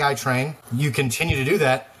let that guy train, you continue to do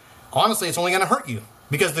that, honestly, it's only going to hurt you,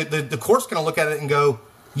 because the court's going to look at it and go,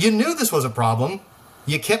 you knew this was a problem.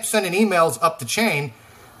 You kept sending emails up the chain.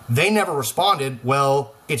 They never responded.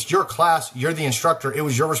 Well, it's your class. You're the instructor. It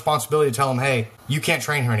was your responsibility to tell them, hey, you can't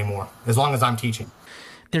train here anymore as long as I'm teaching.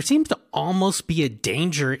 There seems to almost be a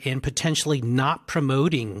danger in potentially not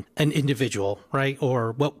promoting an individual, right?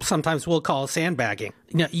 Or what sometimes we'll call sandbagging.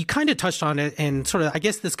 Now, you kind of touched on it, and sort of, I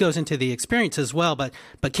guess this goes into the experience as well, but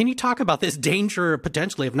can you talk about this danger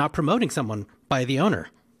potentially of not promoting someone by the owner?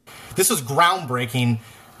 This is groundbreaking,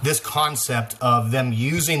 this concept of them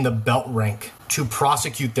using the belt rank to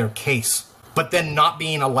prosecute their case, but then not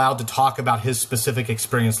being allowed to talk about his specific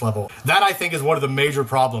experience level. That, I think, is one of the major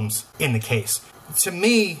problems in the case. To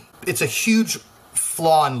me, it's a huge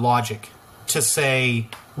flaw in logic to say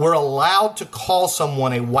we're allowed to call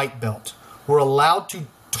someone a white belt. We're allowed to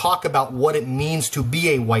talk about what it means to be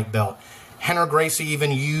a white belt. Henry Gracie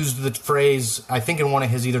even used the phrase, I think in one of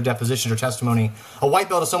his either depositions or testimony, a white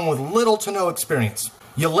belt is someone with little to no experience.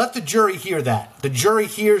 You let the jury hear that. The jury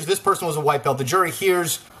hears this person was a white belt. The jury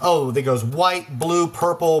hears, they goes white, blue,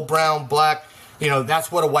 purple, brown, black.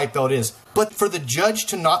 That's what a white belt is. But for the judge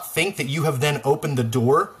to not think that you have then opened the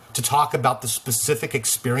door to talk about the specific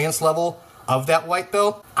experience level of that white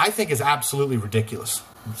belt, I think is absolutely ridiculous.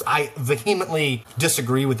 I vehemently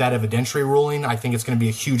disagree with that evidentiary ruling. I think it's going to be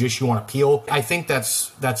a huge issue on appeal. I think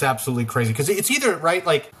that's absolutely crazy because it's either, right,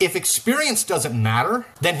 like if experience doesn't matter,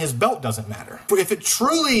 then his belt doesn't matter. If it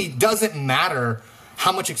truly doesn't matter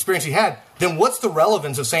how much experience he had, then what's the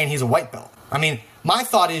relevance of saying he's a white belt? I mean, my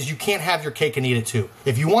thought is you can't have your cake and eat it too.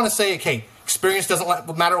 If you want to say, okay, experience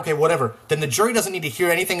doesn't matter, okay, whatever, then the jury doesn't need to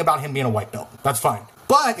hear anything about him being a white belt. That's fine.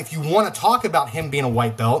 But if you want to talk about him being a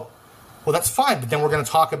white belt, well, that's fine, but then we're going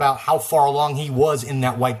to talk about how far along he was in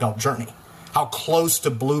that white belt journey. How close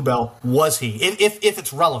to blue belt was he, if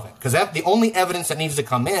it's relevant? Because the only evidence that needs to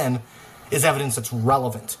come in is evidence that's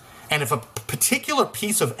relevant. And if a particular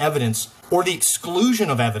piece of evidence or the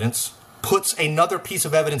exclusion of evidence puts another piece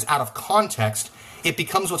of evidence out of context, it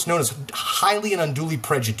becomes what's known as highly and unduly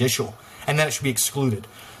prejudicial, and then it should be excluded.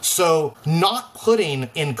 So not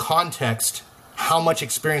putting in context how much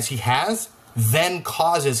experience he has then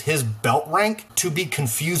causes his belt rank to be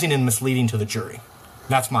confusing and misleading to the jury.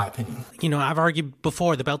 That's my opinion. I've argued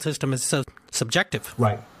before the belt system is so subjective.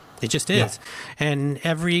 Right. It just is. Yeah. And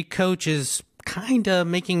every coach is kind of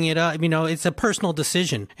making it up. It's a personal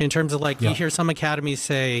decision in terms of you hear some academies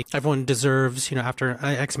say everyone deserves, after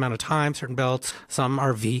X amount of time, certain belts. Some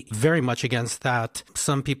are very much against that.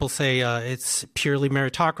 Some people say it's purely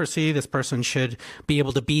meritocracy. This person should be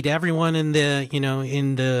able to beat everyone in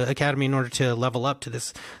the academy in order to level up to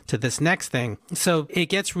this next thing. So it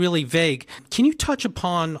gets really vague. Can you touch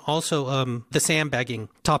upon also the sandbagging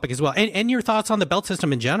topic as well, and your thoughts on the belt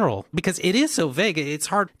system in general? Because it is so vague, it's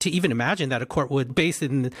hard to even imagine that a court would base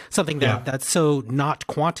it in something that's so not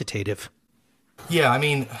quantitative. Yeah,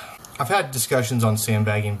 I've had discussions on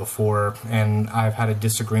sandbagging before, and I've had a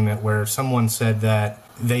disagreement where someone said that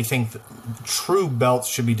they think that true belts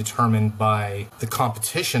should be determined by the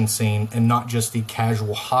competition scene and not just the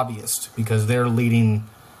casual hobbyist, because they're leading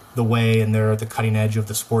the way and they're at the cutting edge of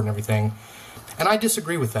the sport and everything. And I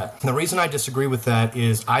disagree with that. And the reason I disagree with that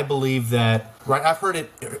is I believe that, right, I've heard it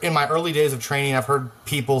in my early days of training. I've heard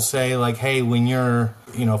people say hey, when you're,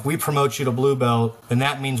 if we promote you to blue belt, then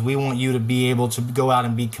that means we want you to be able to go out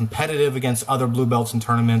and be competitive against other blue belts in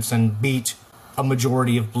tournaments and beat a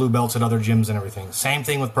majority of blue belts at other gyms and everything. Same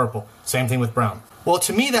thing with purple. Same thing with brown. Well,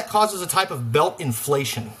 to me, that causes a type of belt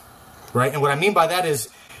inflation, right? And what I mean by that is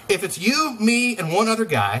if it's you, me, and one other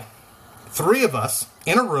guy, three of us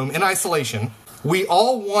in a room in isolation, we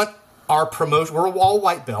all want our promotion. We're all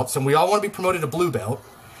white belts, and we all want to be promoted to blue belt.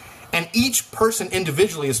 And each person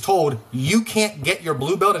individually is told, you can't get your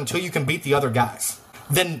blue belt until you can beat the other guys.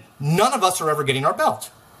 Then none of us are ever getting our belt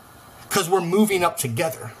because we're moving up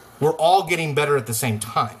together. We're all getting better at the same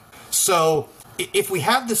time. So if we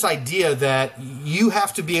have this idea that you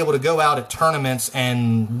have to be able to go out at tournaments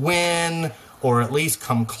and win, or at least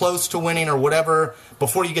come close to winning or whatever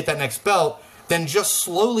before you get that next belt, then just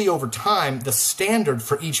slowly over time, the standard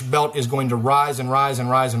for each belt is going to rise and rise and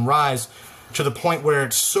rise and rise to the point where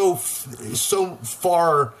it's so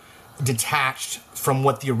far detached from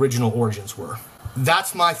what the original origins were.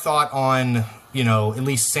 That's my thought on, at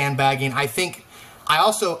least sandbagging. I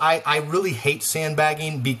really hate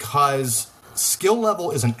sandbagging because skill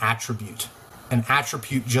level is an attribute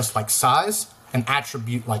just like size, an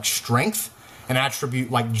attribute like strength, an attribute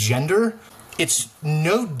like gender. It's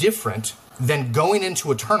no different than going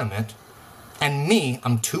into a tournament and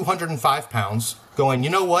I'm 205 pounds, going, you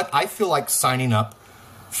know what? I feel like signing up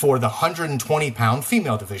for the 120-pound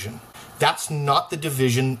female division. That's not the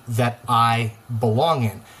division that I belong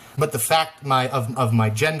in. But the fact of my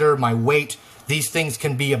gender, my weight, these things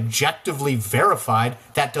can be objectively verified.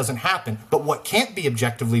 That doesn't happen. But what can't be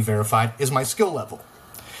objectively verified is my skill level.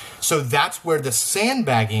 So that's where the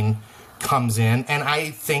sandbagging comes in, and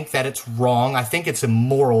I think that it's wrong. I think it's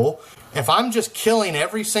immoral. If I'm just killing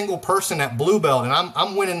every single person at blue belt and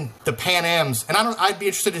I'm winning the Pan Ams, and I'd be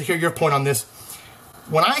interested to hear your point on this.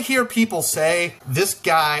 When I hear people say this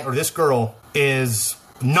guy or this girl is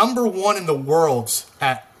number one in the worlds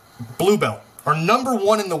at blue belt or number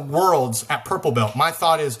one in the worlds at purple belt, my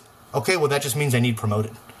thought is, okay, well that just means I need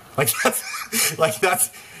promoted. That's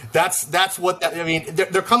what that,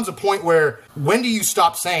 there comes a point where when do you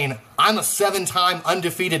stop saying I'm a 7-time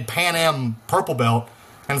undefeated Pan Am purple belt?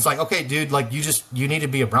 And it's like, okay, dude, you need to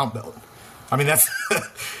be a brown belt. I mean,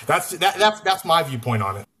 that's my viewpoint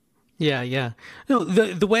on it. Yeah, yeah. No,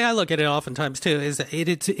 the way I look at it oftentimes too is that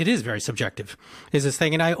it is very subjective, is this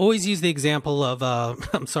thing. And I always use the example of,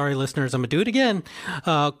 I'm sorry, listeners, I'm going to do it again,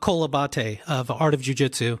 Cole Abate of Art of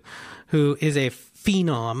Jiu-Jitsu, who is a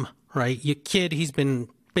phenom, right? Kid, he's been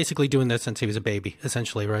basically doing this since he was a baby,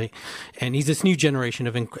 essentially, right? And he's this new generation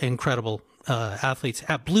of incredible athletes.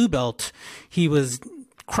 At blue belt, he was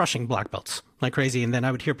crushing black belts like crazy. And then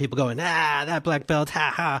I would hear people going, that black belt,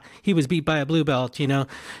 he was beat by a blue belt, you know?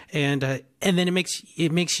 And then it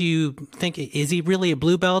makes you think, is he really a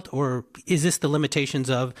blue belt, or is this the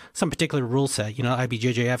limitations of some particular rule set? You know,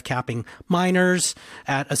 IBJJF capping minors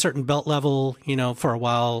at a certain belt level, you know, for a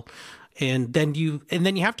while. And then you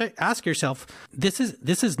have to ask yourself, this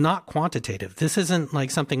is not quantitative. This isn't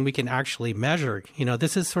like something we can actually measure. You know,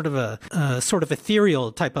 this is sort of a sort of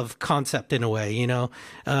ethereal type of concept in a way, you know,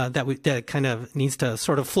 that kind of needs to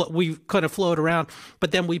sort of we kind of float around,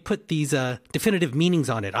 but then we put these definitive meanings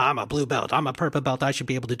on it. I'm a blue belt, I'm a purple belt, I should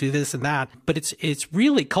be able to do this and that. But it's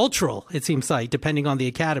really cultural, it seems like, depending on the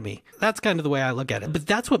academy. That's kind of the way I look at it. But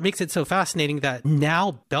that's what makes it so fascinating, that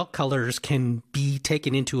now belt colors can be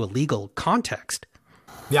taken into a legal context.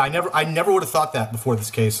 Yeah, I never would have thought that before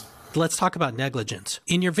this case. Let's talk about negligence.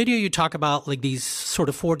 In your video, you talk about like these sort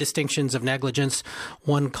of 4 distinctions of negligence.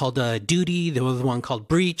 One called duty, the other one called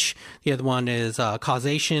breach, the other one is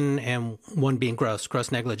causation, and one being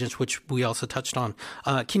gross negligence, which we also touched on.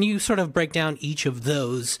 Can you sort of break down each of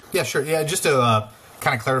those? Yeah, sure. Yeah, just to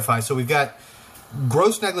kind of clarify. So we've got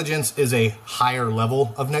gross negligence is a higher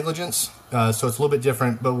level of negligence. So it's a little bit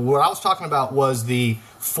different. But what I was talking about was the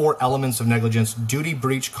 4 elements of negligence: duty,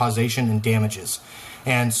 breach, causation, and damages.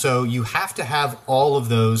 And so you have to have all of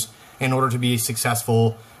those in order to be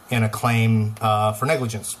successful in a claim for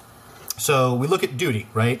negligence. So we look at duty,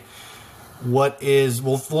 right? We'll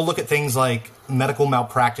look at things like medical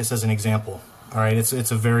malpractice as an example. All right,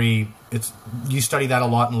 you study that a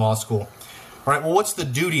lot in law school. All right, well, what's the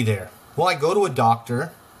duty there? Well, I go to a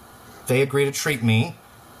doctor, they agree to treat me,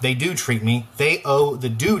 they do treat me, they owe the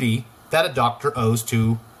duty that a doctor owes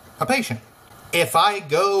to a patient. If I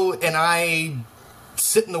go and I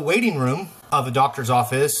sit in the waiting room of a doctor's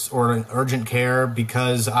office or an urgent care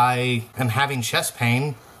because I am having chest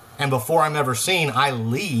pain, and before I'm ever seen, I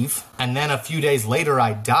leave, and then a few days later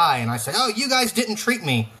I die, and I say, oh, you guys didn't treat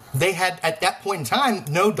me. They had, at that point in time,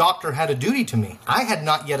 no doctor had a duty to me. I had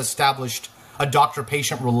not yet established a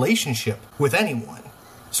doctor-patient relationship with anyone.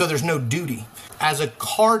 So there's no duty. As a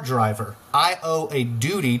car driver, I owe a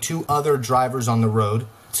duty to other drivers on the road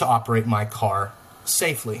to operate my car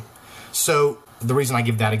safely. So the reason I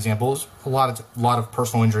give that example is a lot of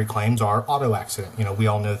personal injury claims are auto accident. You know, we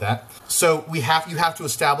all know that. So you have to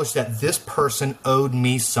establish that this person owed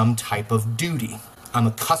me some type of duty. I'm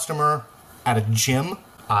a customer at a gym.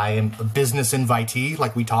 I am a business invitee,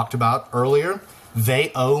 like we talked about earlier.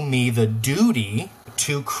 They owe me the duty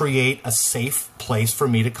to create a safe place for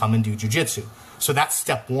me to come and do jiu-jitsu. So that's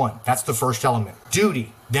step 1. That's the first element.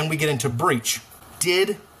 Duty. Then we get into breach.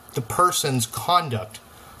 Did the person's conduct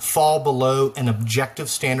fall below an objective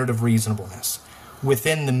standard of reasonableness?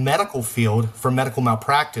 Within the medical field, for medical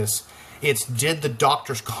malpractice, it's did the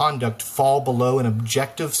doctor's conduct fall below an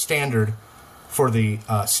objective standard for the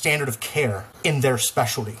standard of care in their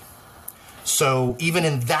specialty? So even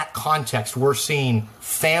in that context, we're seeing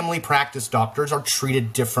family practice doctors are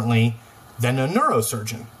treated differently than a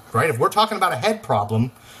neurosurgeon, right? If we're talking about a head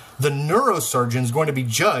problem, the neurosurgeon is going to be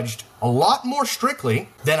judged a lot more strictly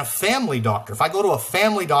than a family doctor. If I go to a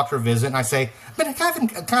family doctor visit and I say, I'm having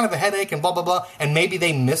kind of a headache and blah, blah, blah, and maybe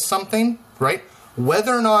they miss something, right?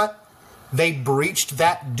 Whether or not they breached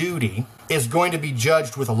that duty is going to be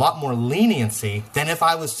judged with a lot more leniency than if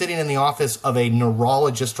I was sitting in the office of a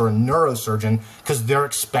neurologist or a neurosurgeon, because they're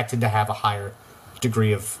expected to have a higher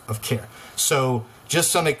degree of care. So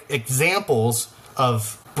just some examples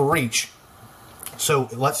of breach. So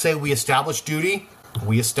let's say we establish duty,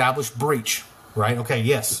 we establish breach, right? Okay,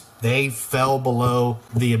 yes, they fell below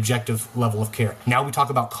the objective level of care. Now we talk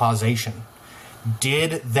about causation.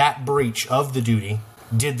 Did that breach of the duty,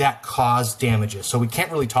 did that cause damages? So we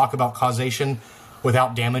can't really talk about causation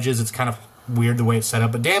without damages. It's kind of weird the way it's set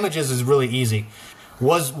up, but damages is really easy.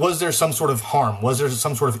 Was there some sort of harm? Was there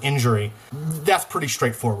some sort of injury? That's pretty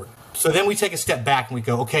straightforward. So then we take a step back and we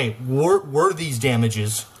go, okay, were these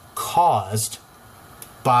damages caused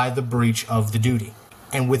by the breach of the duty?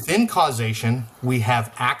 And within causation, we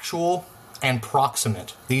have actual and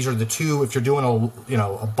proximate. These are the two. If you're doing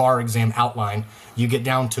a bar exam outline, you get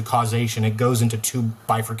down to causation. It goes into 2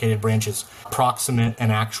 bifurcated branches: proximate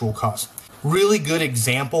and actual cause. Really good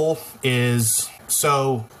example is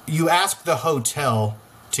So you ask the hotel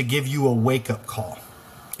to give you a wake-up call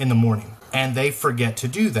in the morning, and they forget to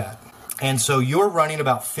do that. And so you're running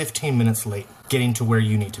about 15 minutes late getting to where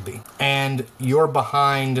you need to be. And you're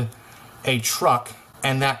behind a truck,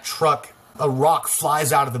 and that truck, a rock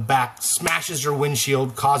flies out of the back, smashes your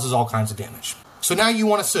windshield, causes all kinds of damage. So now you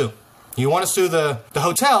want to sue. You want to sue the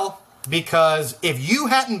hotel, because if you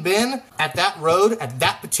hadn't been at that road at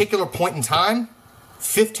that particular point in time,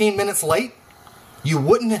 15 minutes late, you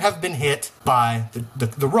wouldn't have been hit by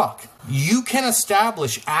the rock. You can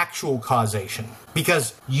establish actual causation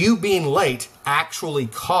because you being late actually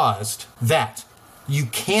caused that. You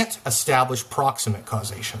can't establish proximate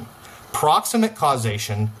causation. Proximate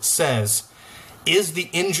causation says, is the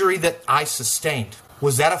injury that I sustained,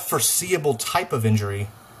 was that a foreseeable type of injury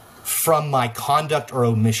from my conduct or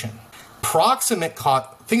omission?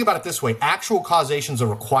 Think about it this way. Actual causation is a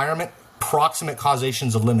requirement. Proximate causation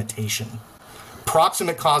is a limitation.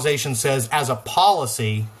 Proximate causation says, as a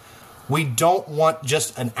policy, we don't want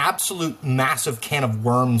just an absolute massive can of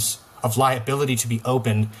worms of liability to be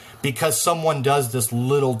opened because someone does this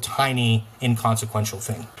little tiny inconsequential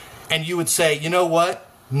thing. And you would say, you know what?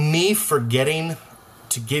 Me forgetting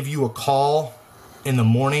to give you a call in the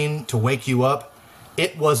morning to wake you up,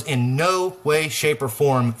 it was in no way, shape, or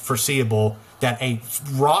form foreseeable that a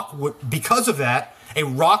rock would, because of that, a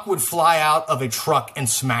rock would fly out of a truck and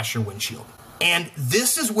smash your windshield. And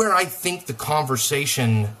this is where I think the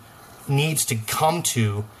conversation needs to come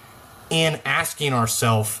to in asking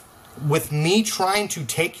ourselves, with me trying to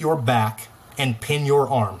take your back and pin your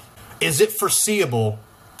arm, is it foreseeable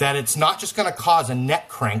that it's not just going to cause a neck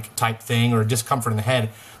crank type thing or discomfort in the head,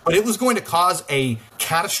 but it was going to cause a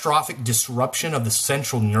catastrophic disruption of the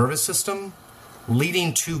central nervous system,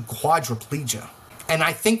 leading to quadriplegia? And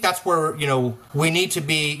I think that's where, we need to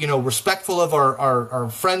be, respectful of our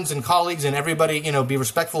friends and colleagues and everybody, be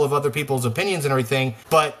respectful of other people's opinions and everything,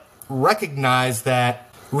 but recognize that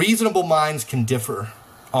reasonable minds can differ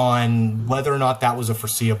on whether or not that was a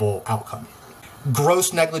foreseeable outcome.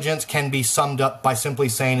 Gross negligence can be summed up by simply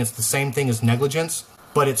saying it's the same thing as negligence,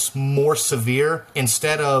 but it's more severe.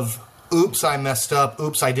 Instead of, oops, I messed up,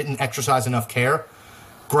 oops, I didn't exercise enough care,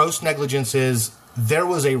 gross negligence is, there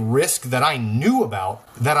was a risk that I knew about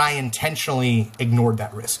that I intentionally ignored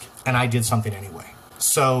that risk and I did something anyway.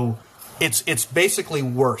 So it's basically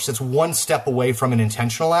worse. It's one step away from an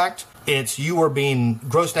intentional act.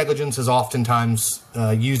 Gross negligence is oftentimes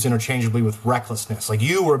used interchangeably with recklessness. Like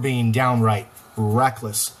you were being downright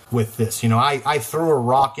reckless with this. I threw a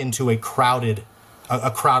rock into a crowd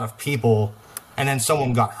of people and then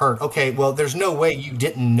someone got hurt. Okay, well, there's no way you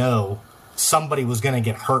didn't know somebody was going to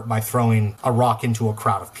get hurt by throwing a rock into a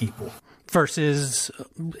crowd of people. Versus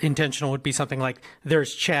intentional would be something like,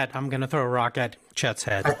 there's Chet, I'm going to throw a rock at Chet's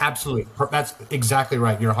head. Absolutely. That's exactly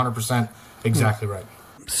right. You're 100% exactly right.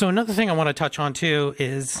 So another thing I want to touch on too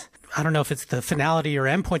is, I don't know if it's the finality or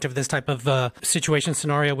endpoint of this type of situation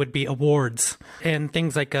scenario would be awards and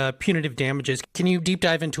things like punitive damages. Can you deep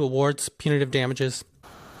dive into awards, punitive damages?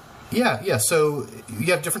 Yeah. So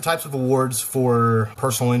you have different types of awards for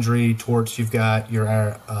personal injury, torts. You've got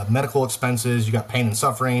your medical expenses. You've got pain and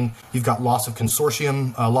suffering. You've got loss of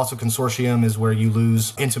consortium. Loss of consortium is where you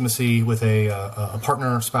lose intimacy with a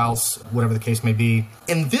partner, spouse, whatever the case may be.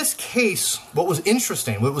 In this case, what was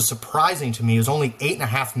interesting, what was surprising to me is only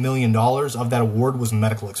 $8.5 million of that award was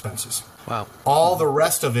medical expenses. Wow. All the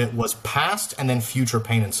rest of it was past and then future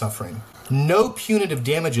pain and suffering. No punitive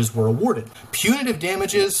damages were awarded. Punitive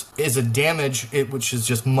damages is a damage which is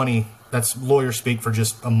just money. That's lawyer speak for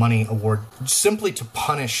just a money award, simply to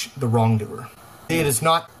punish the wrongdoer. It is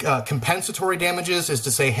not compensatory damages, is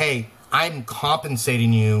to say, hey, I'm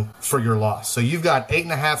compensating you for your loss. So you've got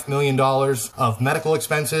 $8.5 million of medical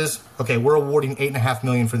expenses. Okay, we're awarding $8.5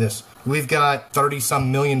 million for this. We've got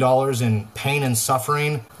 $30-some million in pain and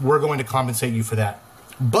suffering. We're going to compensate you for that.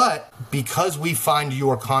 But because we find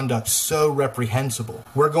your conduct so reprehensible,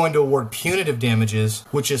 we're going to award punitive damages,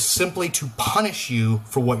 which is simply to punish you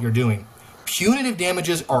for what you're doing. Punitive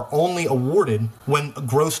damages are only awarded when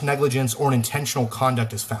gross negligence or an intentional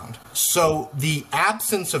conduct is found. So the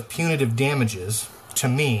absence of punitive damages, to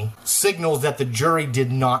me, signals that the jury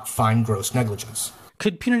did not find gross negligence.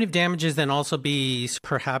 Could punitive damages then also be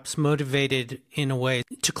perhaps motivated in a way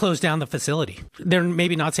to close down the facility? They're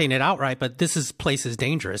maybe not saying it outright, but place is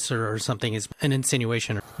dangerous or something is an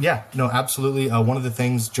insinuation. Yeah, no, absolutely. One of the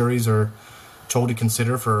things juries are told to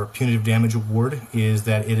consider for a punitive damage award is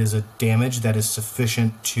that it is a damage that is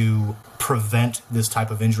sufficient to prevent this type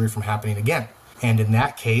of injury from happening again. And in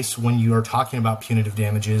that case, when you are talking about punitive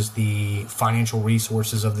damages, the financial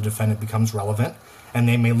resources of the defendant becomes relevant. And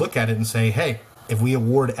they may look at it and say, hey, if we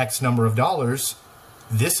award X number of dollars,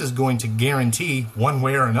 this is going to guarantee one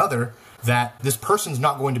way or another that this person's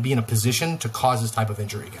not going to be in a position to cause this type of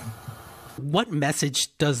injury again. What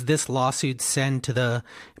message does this lawsuit send to the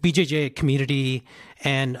BJJ community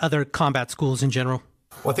and other combat schools in general?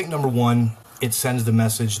 Well, I think number one, it sends the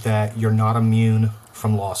message that you're not immune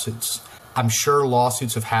from lawsuits. I'm sure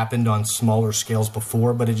lawsuits have happened on smaller scales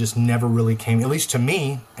before, but it just never really came, at least to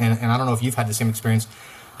me, and I don't know if you've had the same experience,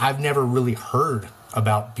 I've never really heard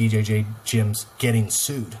about BJJ gyms getting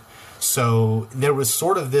sued. So there was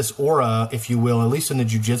sort of this aura, if you will, at least in the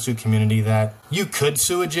jiu-jitsu community, that you could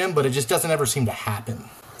sue a gym, but it just doesn't ever seem to happen.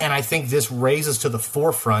 And I think this raises to the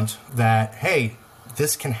forefront that, hey,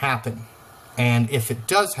 this can happen. And if it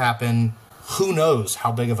does happen, who knows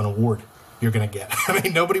how big of an award you're going to get. I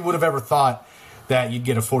mean, nobody would have ever thought that you'd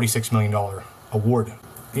get a $46 million award.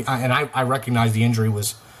 And I recognize the injury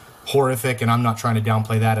was horrific, and I'm not trying to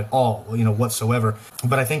downplay that at all, whatsoever.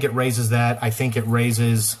 But I think it raises that. I think it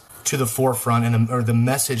raises to the forefront, and the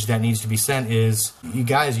message that needs to be sent is, you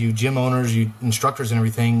guys, you gym owners, you instructors and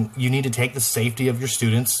everything, you need to take the safety of your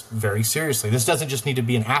students very seriously. This doesn't just need to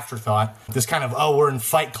be an afterthought. This kind of, we're in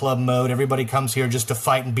fight club mode. Everybody comes here just to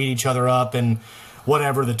fight and beat each other up and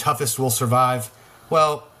whatever, the toughest will survive.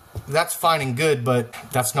 Well, that's fine and good, but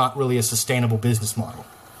that's not really a sustainable business model.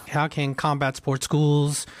 How can combat sports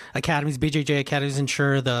schools, academies, BJJ academies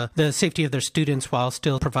ensure the safety of their students while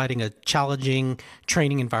still providing a challenging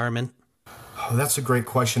training environment? Oh, that's a great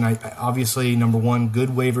question. Obviously, number one, good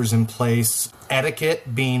waivers in place,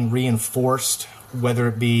 etiquette being reinforced, whether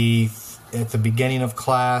it be at the beginning of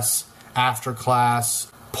class, after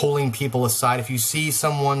class, pulling people aside. If you see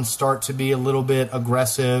someone start to be a little bit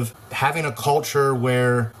aggressive, having a culture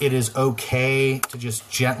where it is okay to just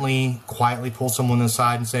gently, quietly pull someone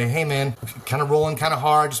aside and say, hey man, kind of rolling kind of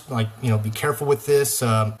hard, just be careful with this.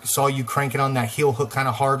 Saw you cranking on that heel hook kind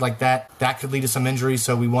of hard like that. That could lead to some injury.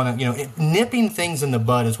 So we want to, nipping things in the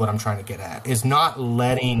bud is what I'm trying to get at, is not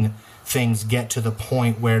letting things get to the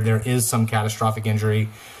point where there is some catastrophic injury,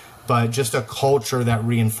 but just a culture that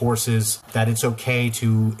reinforces that it's okay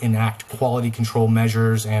to enact quality control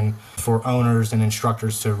measures and for owners and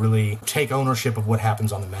instructors to really take ownership of what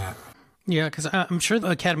happens on the mat. Yeah, because I'm sure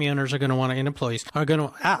the academy owners are going to want to, and employees are going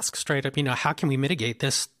to ask straight up, how can we mitigate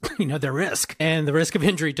this, their risk and the risk of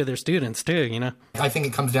injury to their students too, I think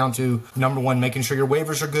it comes down to, number one, making sure your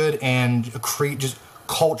waivers are good and create just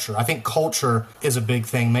culture. I think culture is a big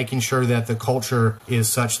thing, making sure that the culture is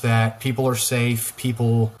such that people are safe.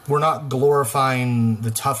 We're not glorifying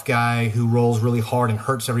the tough guy who rolls really hard and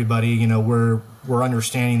hurts everybody. We're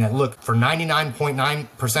understanding that, look, for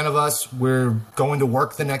 99.9% of us, we're going to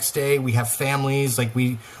work the next day. We have families.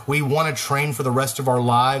 We want to train for the rest of our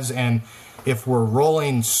lives. And if we're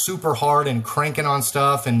rolling super hard and cranking on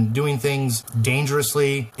stuff and doing things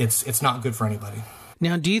dangerously, it's not good for anybody.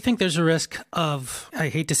 Now, do you think there's a risk of, I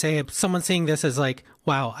hate to say it, someone seeing this as like,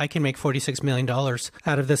 wow, I can make $46 million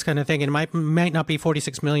out of this kind of thing. And it might not be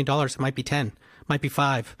 $46 million. It might be 10, might be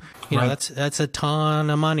 5. That's a ton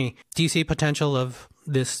of money. Do you see potential of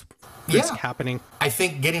this risk happening? I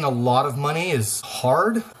think getting a lot of money is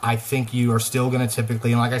hard. I think you are still going to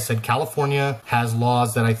typically, and like I said, California has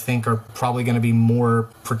laws that I think are probably going to be more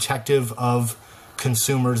protective of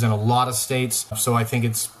consumers in a lot of states. So I think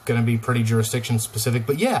it's going to be pretty jurisdiction specific.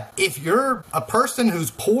 But yeah, if you're a person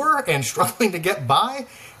who's poor and struggling to get by,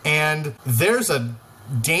 and there's a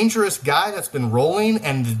dangerous guy that's been rolling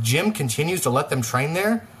and the gym continues to let them train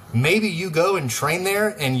there, maybe you go and train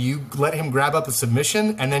there and you let him grab up a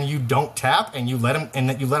submission and then you don't tap and you let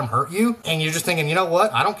him hurt you. And you're just thinking, you know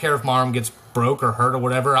what? I don't care if my arm gets broke or hurt or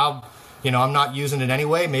whatever. I'm not using it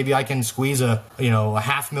anyway. Maybe I can squeeze a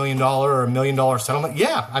 $500,000 or $1 million settlement.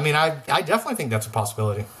 Yeah, I definitely think that's a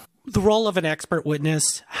possibility. The role of an expert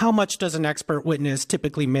witness, how much does an expert witness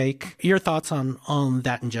typically make? Your thoughts on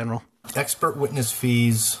that in general? Expert witness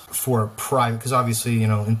fees for private, because obviously,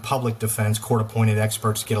 in public defense, court-appointed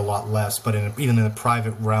experts get a lot less, but even in the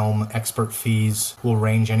private realm, expert fees will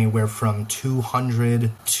range anywhere from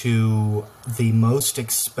 $200 to the most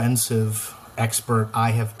expensive expert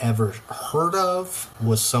I have ever heard of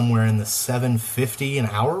was somewhere in the $750 an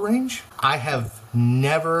hour range. I have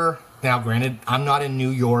never, now granted, I'm not in New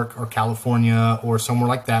York or California or somewhere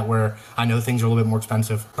like that where I know things are a little bit more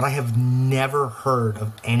expensive, but I have never heard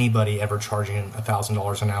of anybody ever charging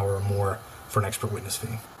 $1,000 an hour or more for an expert witness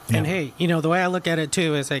fee. Yeah. And hey, the way I look at it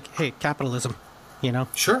too is like, hey, capitalism,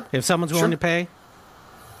 Sure. If someone's willing to pay.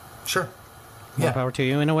 Sure. more power to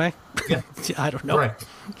you in a way. Yeah. I don't know. Right.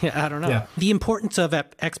 Yeah, I don't know. Yeah. The importance of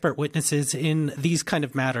expert witnesses in these kind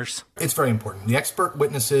of matters. It's very important. The expert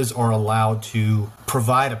witnesses are allowed to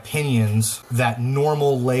provide opinions that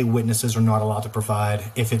normal lay witnesses are not allowed to provide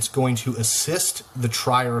if it's going to assist the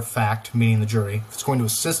trier of fact, meaning the jury, if it's going to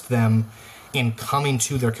assist them in coming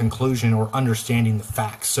to their conclusion or understanding the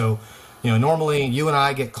facts. So, normally you and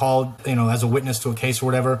I get called, as a witness to a case or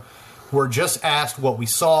whatever. We're just asked what we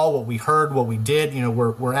saw, what we heard, what we did.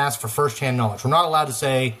 We're asked for firsthand knowledge. We're not allowed to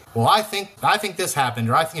say, well, I think this happened,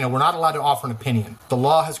 or we're not allowed to offer an opinion. The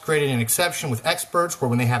law has created an exception with experts where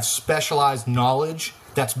when they have specialized knowledge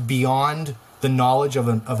that's beyond the knowledge of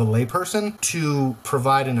a layperson to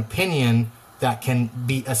provide an opinion that can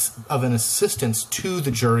be of an assistance to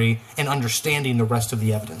the jury in understanding the rest of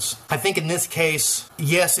the evidence. I think in this case,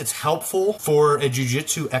 yes, it's helpful for a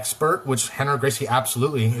jiu-jitsu expert, which Rener Gracie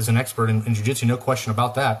absolutely is an expert in jiu-jitsu, no question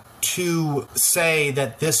about that, to say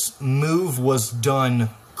that this move was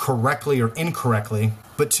done correctly or incorrectly.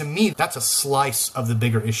 But to me, that's a slice of the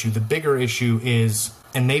bigger issue. The bigger issue is,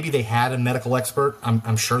 and maybe they had a medical expert,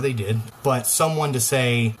 I'm sure they did, but someone to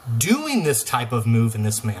say, doing this type of move in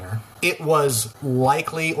this manner, it was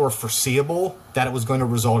likely or foreseeable that it was going to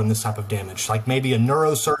result in this type of damage. Like maybe a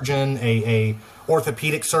neurosurgeon, a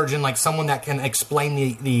orthopedic surgeon, like someone that can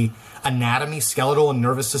explain the anatomy, skeletal and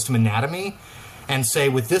nervous system anatomy, and say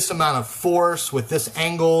with this amount of force, with this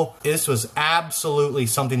angle, this was absolutely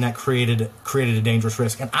something that created a dangerous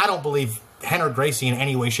risk. And I don't believe Rener Gracie in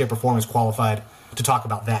any way, shape, or form is qualified to talk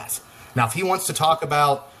about that. Now, if he wants to talk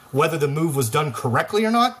about whether the move was done correctly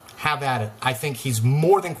or not, have at it. I think he's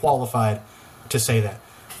more than qualified to say that.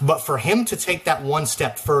 But for him to take that one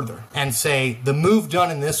step further and say the move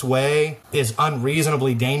done in this way is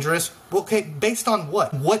unreasonably dangerous, well, okay, based on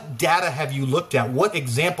what? What data have you looked at? What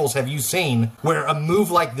examples have you seen where a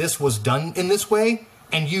move like this was done in this way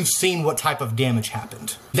and you've seen what type of damage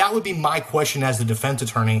happened? That would be my question as the defense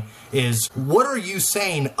attorney is, what are you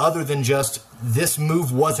saying other than just this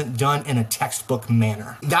move wasn't done in a textbook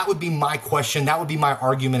manner? That would be my question. That would be my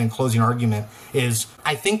argument and closing argument is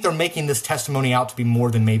I think they're making this testimony out to be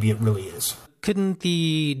more than maybe it really is. Couldn't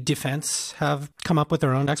the defense have come up with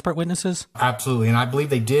their own expert witnesses? Absolutely. And I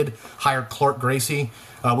believe they did hire Clark Gracie,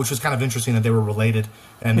 which was kind of interesting that they were related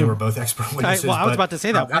and they were both expert witnesses. I was about to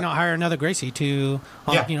say that. Why not hire another Gracie to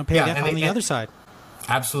pay on the other side?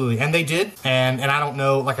 Absolutely. And they did. And I don't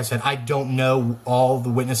know, like I said, I don't know all the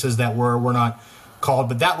witnesses that were not called,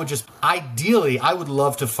 but that would just, ideally, I would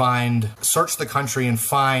love to search the country and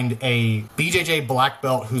find a BJJ black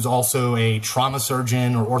belt who's also a trauma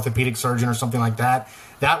surgeon or orthopedic surgeon or something like that.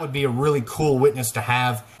 That would be a really cool witness to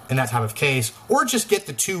have in that type of case. Or just get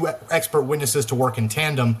the two expert witnesses to work in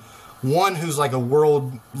tandem. One who's like a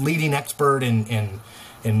world leading expert in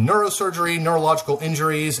neurosurgery, neurological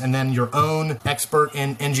injuries, and then your own expert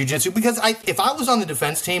in jiu-jitsu. Because if I was on the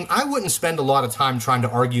defense team, I wouldn't spend a lot of time trying to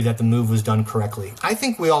argue that the move was done correctly. I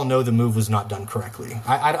think we all know the move was not done correctly.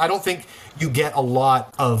 I don't think you get a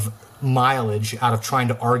lot of mileage out of trying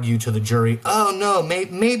to argue to the jury, oh no,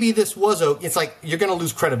 maybe this was it's like you're going to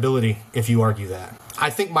lose credibility if you argue that. I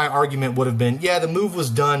think my argument would have been, yeah, the move was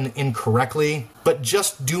done incorrectly, but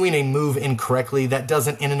just doing a move incorrectly, that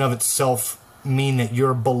doesn't in and of itself mean that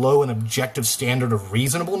you're below an objective standard of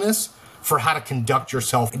reasonableness for how to conduct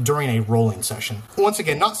yourself during a rolling session. Once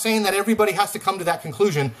again, not saying that everybody has to come to that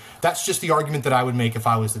conclusion. That's just the argument that I would make if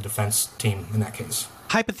I was the defense team in that case.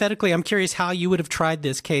 Hypothetically, I'm curious how you would have tried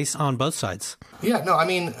this case on both sides. Yeah, no, I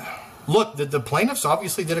mean, look, the plaintiffs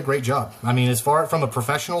obviously did a great job. I mean, as far from a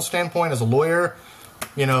professional standpoint, as a lawyer,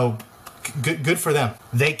 good for them.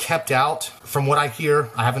 They kept out, from what I hear,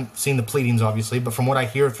 I haven't seen the pleadings obviously, but from what I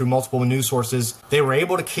hear through multiple news sources, they were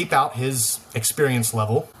able to keep out his experience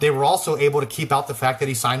level. They were also able to keep out the fact that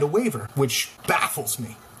he signed a waiver, which baffles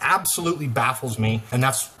me, absolutely baffles me. And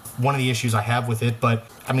that's one of the issues I have with it. But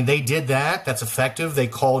I mean, they did that. That's effective. They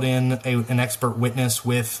called in an expert witness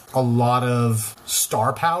with a lot of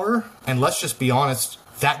star power. And let's just be honest,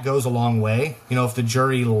 that goes a long way. If the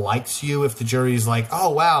jury likes you, if the jury's like, oh,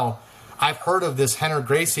 wow, I've heard of this Rener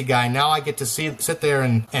Gracie guy. Now I get to sit there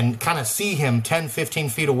and kind of see him 10, 15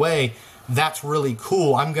 feet away. That's really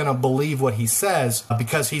cool. I'm going to believe what he says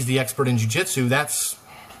because he's the expert in jiu-jitsu. That's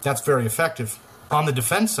very effective. On the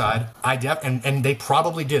defense side, and they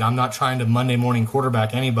probably did. I'm not trying to Monday morning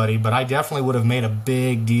quarterback anybody, but I definitely would have made a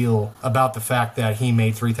big deal about the fact that he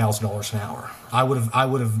made $3,000 an hour. I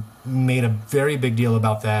would have made a very big deal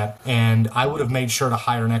about that, and I would have made sure to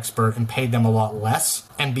hire an expert and paid them a lot less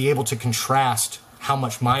and be able to contrast how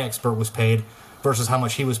much my expert was paid versus how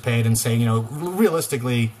much he was paid and say,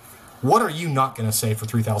 realistically, what are you not going to say for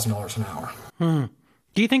 $3,000 an hour?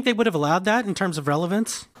 Do you think they would have allowed that in terms of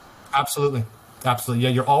relevance? Absolutely. Absolutely. Yeah,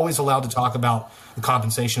 you're always allowed to talk about the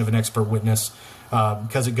compensation of an expert witness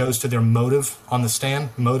because it goes to their motive on the stand,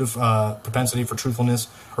 propensity for truthfulness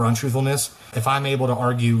or untruthfulness. If I'm able to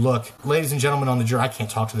argue, look, ladies and gentlemen on the jury, I can't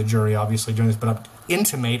talk to the jury, obviously, during this, but I'm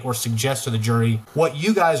intimate or suggest to the jury what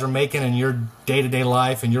you guys are making in your day-to-day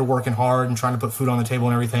life, and you're working hard and trying to put food on the table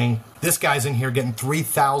and everything. This guy's in here getting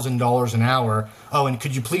 $3,000 an hour. Oh, and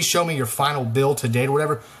could you please show me your final bill to date or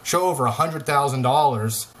whatever? Show over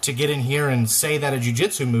 $100,000 to get in here and say that a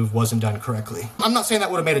jiu-jitsu move wasn't done correctly. I'm not saying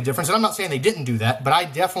that would have made a difference, and I'm not saying they didn't do that, but I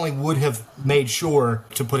definitely would have made sure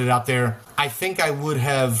to put it out there. I think I would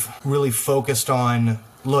have really focused on,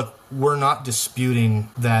 look, we're not disputing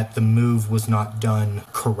that the move was not done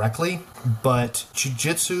correctly, but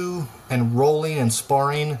jiu-jitsu and rolling and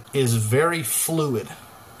sparring is very fluid.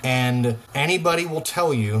 And anybody will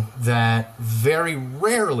tell you that very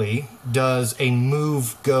rarely does a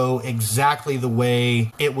move go exactly the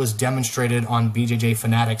way it was demonstrated on BJJ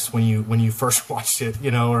Fanatics when you first watched it,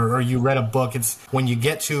 or you read a book. It's when you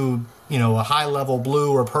get to, a high level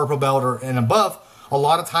blue or purple belt and above, a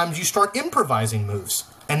lot of times you start improvising moves.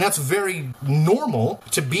 And that's very normal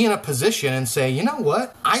to be in a position and say, you know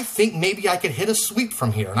what, I think maybe I could hit a sweep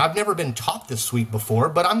from here. And I've never been taught this sweep before,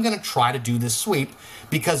 but I'm going to try to do this sweep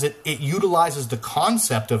because it utilizes the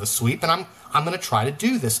concept of a sweep, and I'm going to try to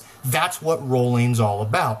do this. That's what rolling's all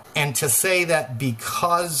about. And to say that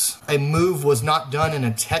because a move was not done in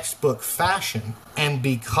a textbook fashion and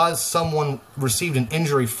because someone received an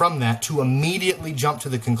injury from that, to immediately jump to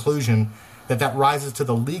the conclusion that rises to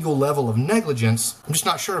the legal level of negligence, I'm just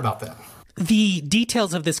not sure about that. The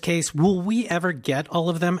details of this case, will we ever get all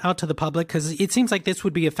of them out to the public? Because it seems like this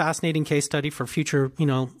would be a fascinating case study for future,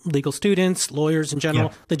 legal students, lawyers in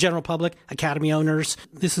general, the general public, academy owners.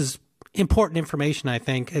 This is important information, I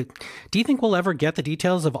think. Do you think we'll ever get the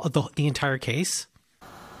details of the entire case?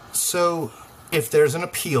 So if there's an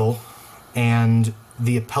appeal and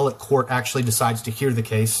the appellate court actually decides to hear the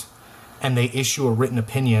case and they issue a written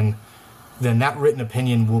opinion, then that written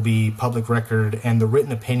opinion will be public record, and the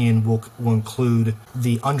written opinion will include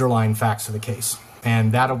the underlying facts of the case.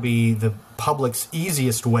 And that'll be the public's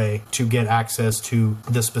easiest way to get access to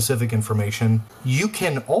the specific information. You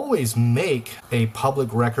can always make a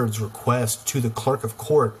public records request to the clerk of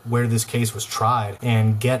court where this case was tried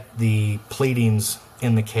and get the pleadings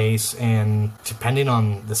in the case, and depending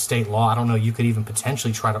on the state law, I don't know, you could even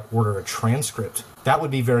potentially try to order a transcript. That would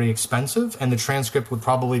be very expensive, and the transcript would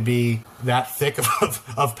probably be that thick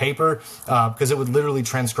of paper because it would literally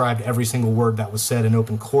transcribe every single word that was said in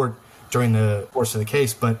open court during the course of the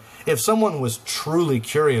case. But if someone was truly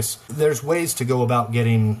curious, there's ways to go about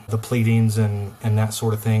getting the pleadings and that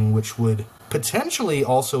sort of thing, which would potentially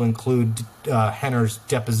also include Henner's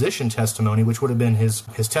deposition testimony, which would have been his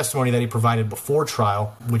testimony that he provided before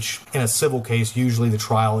trial, which in a civil case, usually the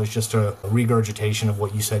trial is just a regurgitation of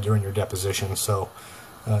what you said during your deposition. So,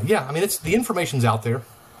 it's the information's out there.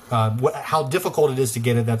 How difficult it is to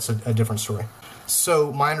get it, that's a different story.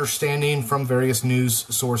 So my understanding from various news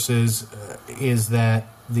sources is that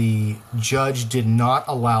the judge did not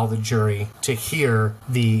allow the jury to hear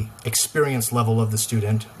the experience level of the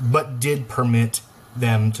student, but did permit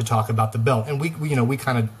them to talk about the belt. And we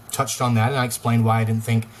kind of touched on that, and I explained why I didn't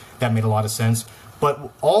think that made a lot of sense.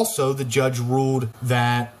 But also the judge ruled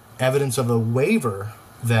that evidence of a waiver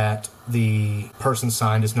that the person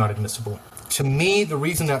signed is not admissible. To me, the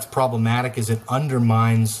reason that's problematic is it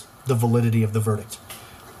undermines the validity of the verdict.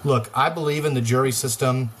 Look, I believe in the jury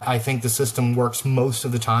system. I think the system works most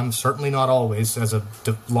of the time, certainly not always. As a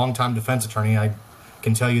longtime defense attorney, I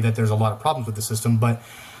can tell you that there's a lot of problems with the system, but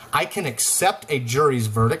I can accept a jury's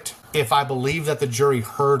verdict if I believe that the jury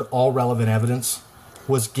heard all relevant evidence,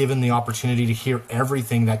 was given the opportunity to hear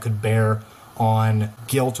everything that could bear on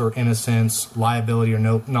guilt or innocence, liability or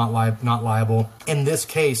not liable. In this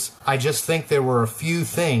case, I just think there were a few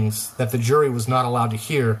things that the jury was not allowed to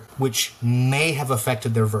hear, which may have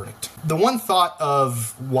affected their verdict. The one thought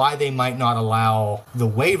of why they might not allow the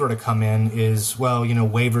waiver to come in is,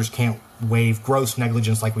 waivers can't waive gross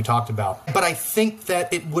negligence like we talked about. But I think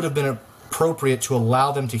that it would have been appropriate to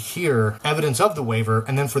allow them to hear evidence of the waiver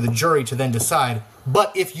and then for the jury to then decide,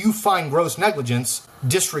 but if you find gross negligence,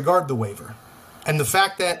 disregard the waiver. And the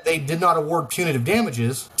fact that they did not award punitive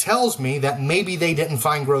damages tells me that maybe they didn't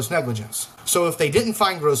find gross negligence. So if they didn't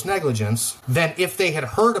find gross negligence, then if they had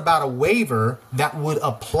heard about a waiver that would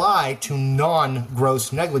apply to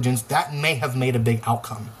non-gross negligence, that may have made a big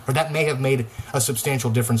outcome, or that may have made a substantial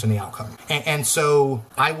difference in the outcome. And so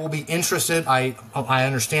I will be interested. I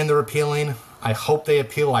understand they're appealing. I hope they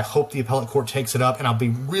appeal. I hope the appellate court takes it up, and I'll be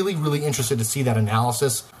really, really interested to see that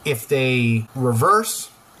analysis. If they reverse,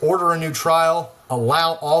 order a new trial,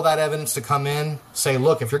 allow all that evidence to come in, say,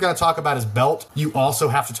 look, if you're going to talk about his belt, you also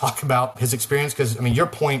have to talk about his experience, because, I mean, your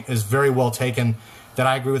point is very well taken that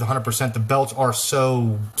I agree with 100%. The belts are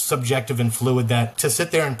so subjective and fluid that to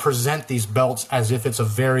sit there and present these belts as if it's a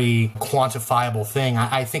very quantifiable thing,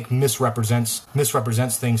 I think misrepresents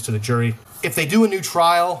things to the jury. If they do a new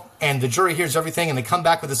trial and the jury hears everything and they come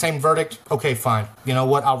back with the same verdict, okay, fine. You know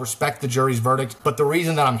what? I'll respect the jury's verdict. But the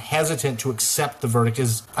reason that I'm hesitant to accept the verdict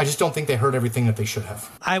is I just don't think they heard everything that they should have.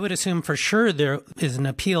 I would assume for sure there is an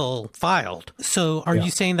appeal filed. So are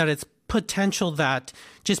you saying that it's potential that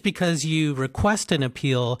just because you request an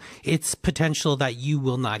appeal, it's potential that you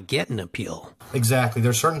will not get an appeal? Exactly. There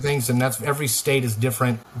are certain things, and that's every state is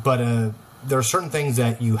different, but there are certain things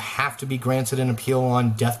that you have to be granted an appeal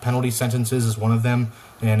on. Death penalty sentences is one of them.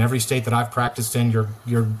 And every state that I've practiced in,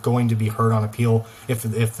 you're going to be heard on appeal if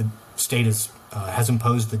the state has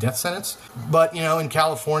imposed the death sentence. But, you know, in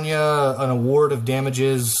California, an award of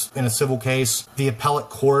damages in a civil case, the appellate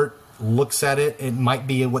court looks at it. It might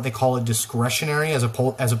be what they call a discretionary as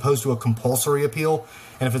opposed to a compulsory appeal.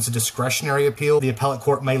 And if it's a discretionary appeal, the appellate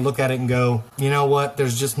court may look at it and go, you know what,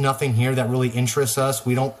 there's just nothing here that really interests us.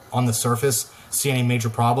 We don't, on the surface, see any major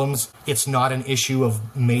problems. It's not an issue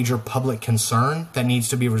of major public concern that needs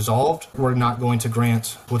to be resolved. We're not going to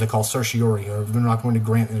grant what they call certiorari, or we're not going to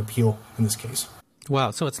grant an appeal in this case. Wow,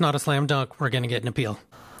 so it's not a slam dunk. We're going to get an appeal.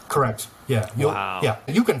 Correct. Yeah. Wow. Yeah.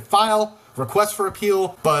 You can file request for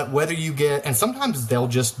appeal, but whether you get, and sometimes they'll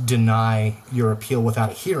just deny your appeal without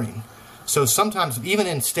a hearing. So sometimes, even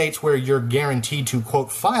in states where you're guaranteed to, quote,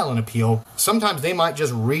 file an appeal, sometimes they might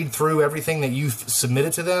just read through everything that you've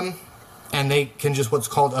submitted to them, and they can just what's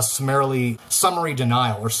called a summary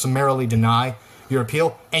denial, or summarily deny your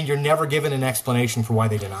appeal, and you're never given an explanation for why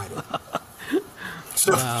they denied it.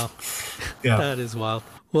 So, wow. Yeah. That is wild.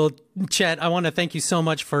 Well, Chet, I want to thank you so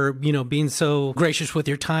much for, being so gracious with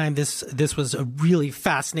your time. This was a really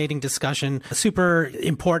fascinating discussion, super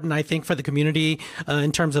important, I think, for the community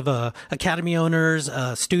in terms of academy owners,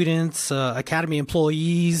 students, academy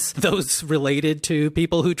employees, those related to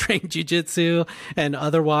people who train jiu-jitsu and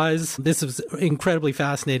otherwise. This is incredibly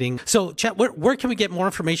fascinating. So, Chet, where can we get more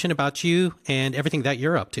information about you and everything that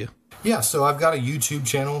you're up to? Yeah, so I've got a YouTube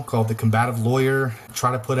channel called The Combative Lawyer. I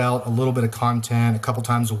try to put out a little bit of content a couple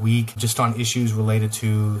times a week just on issues related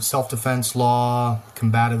to self-defense law,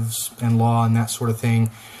 combatives and law, and that sort of thing.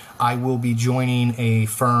 I will be joining a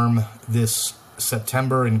firm this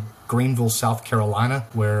September in Greenville, South Carolina,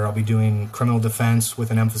 where I'll be doing criminal defense with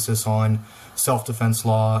an emphasis on self-defense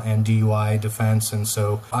law and DUI defense. And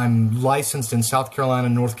so I'm licensed in South Carolina,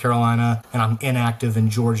 North Carolina, and I'm inactive in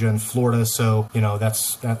Georgia and Florida. So,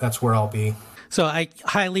 that's where I'll be. So I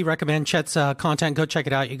highly recommend Chet's content. Go check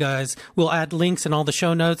it out, you guys. We'll add links in all the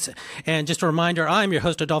show notes. And just a reminder, I'm your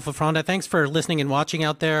host, Adolfo Fronda. Thanks for listening and watching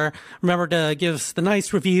out there. Remember to give us the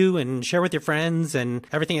nice review and share with your friends and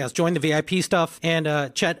everything else. Join the VIP stuff.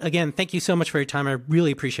 And Chet, again, thank you so much for your time. I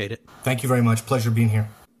really appreciate it. Thank you very much. Pleasure being here.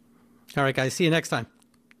 All right, guys. See you next time.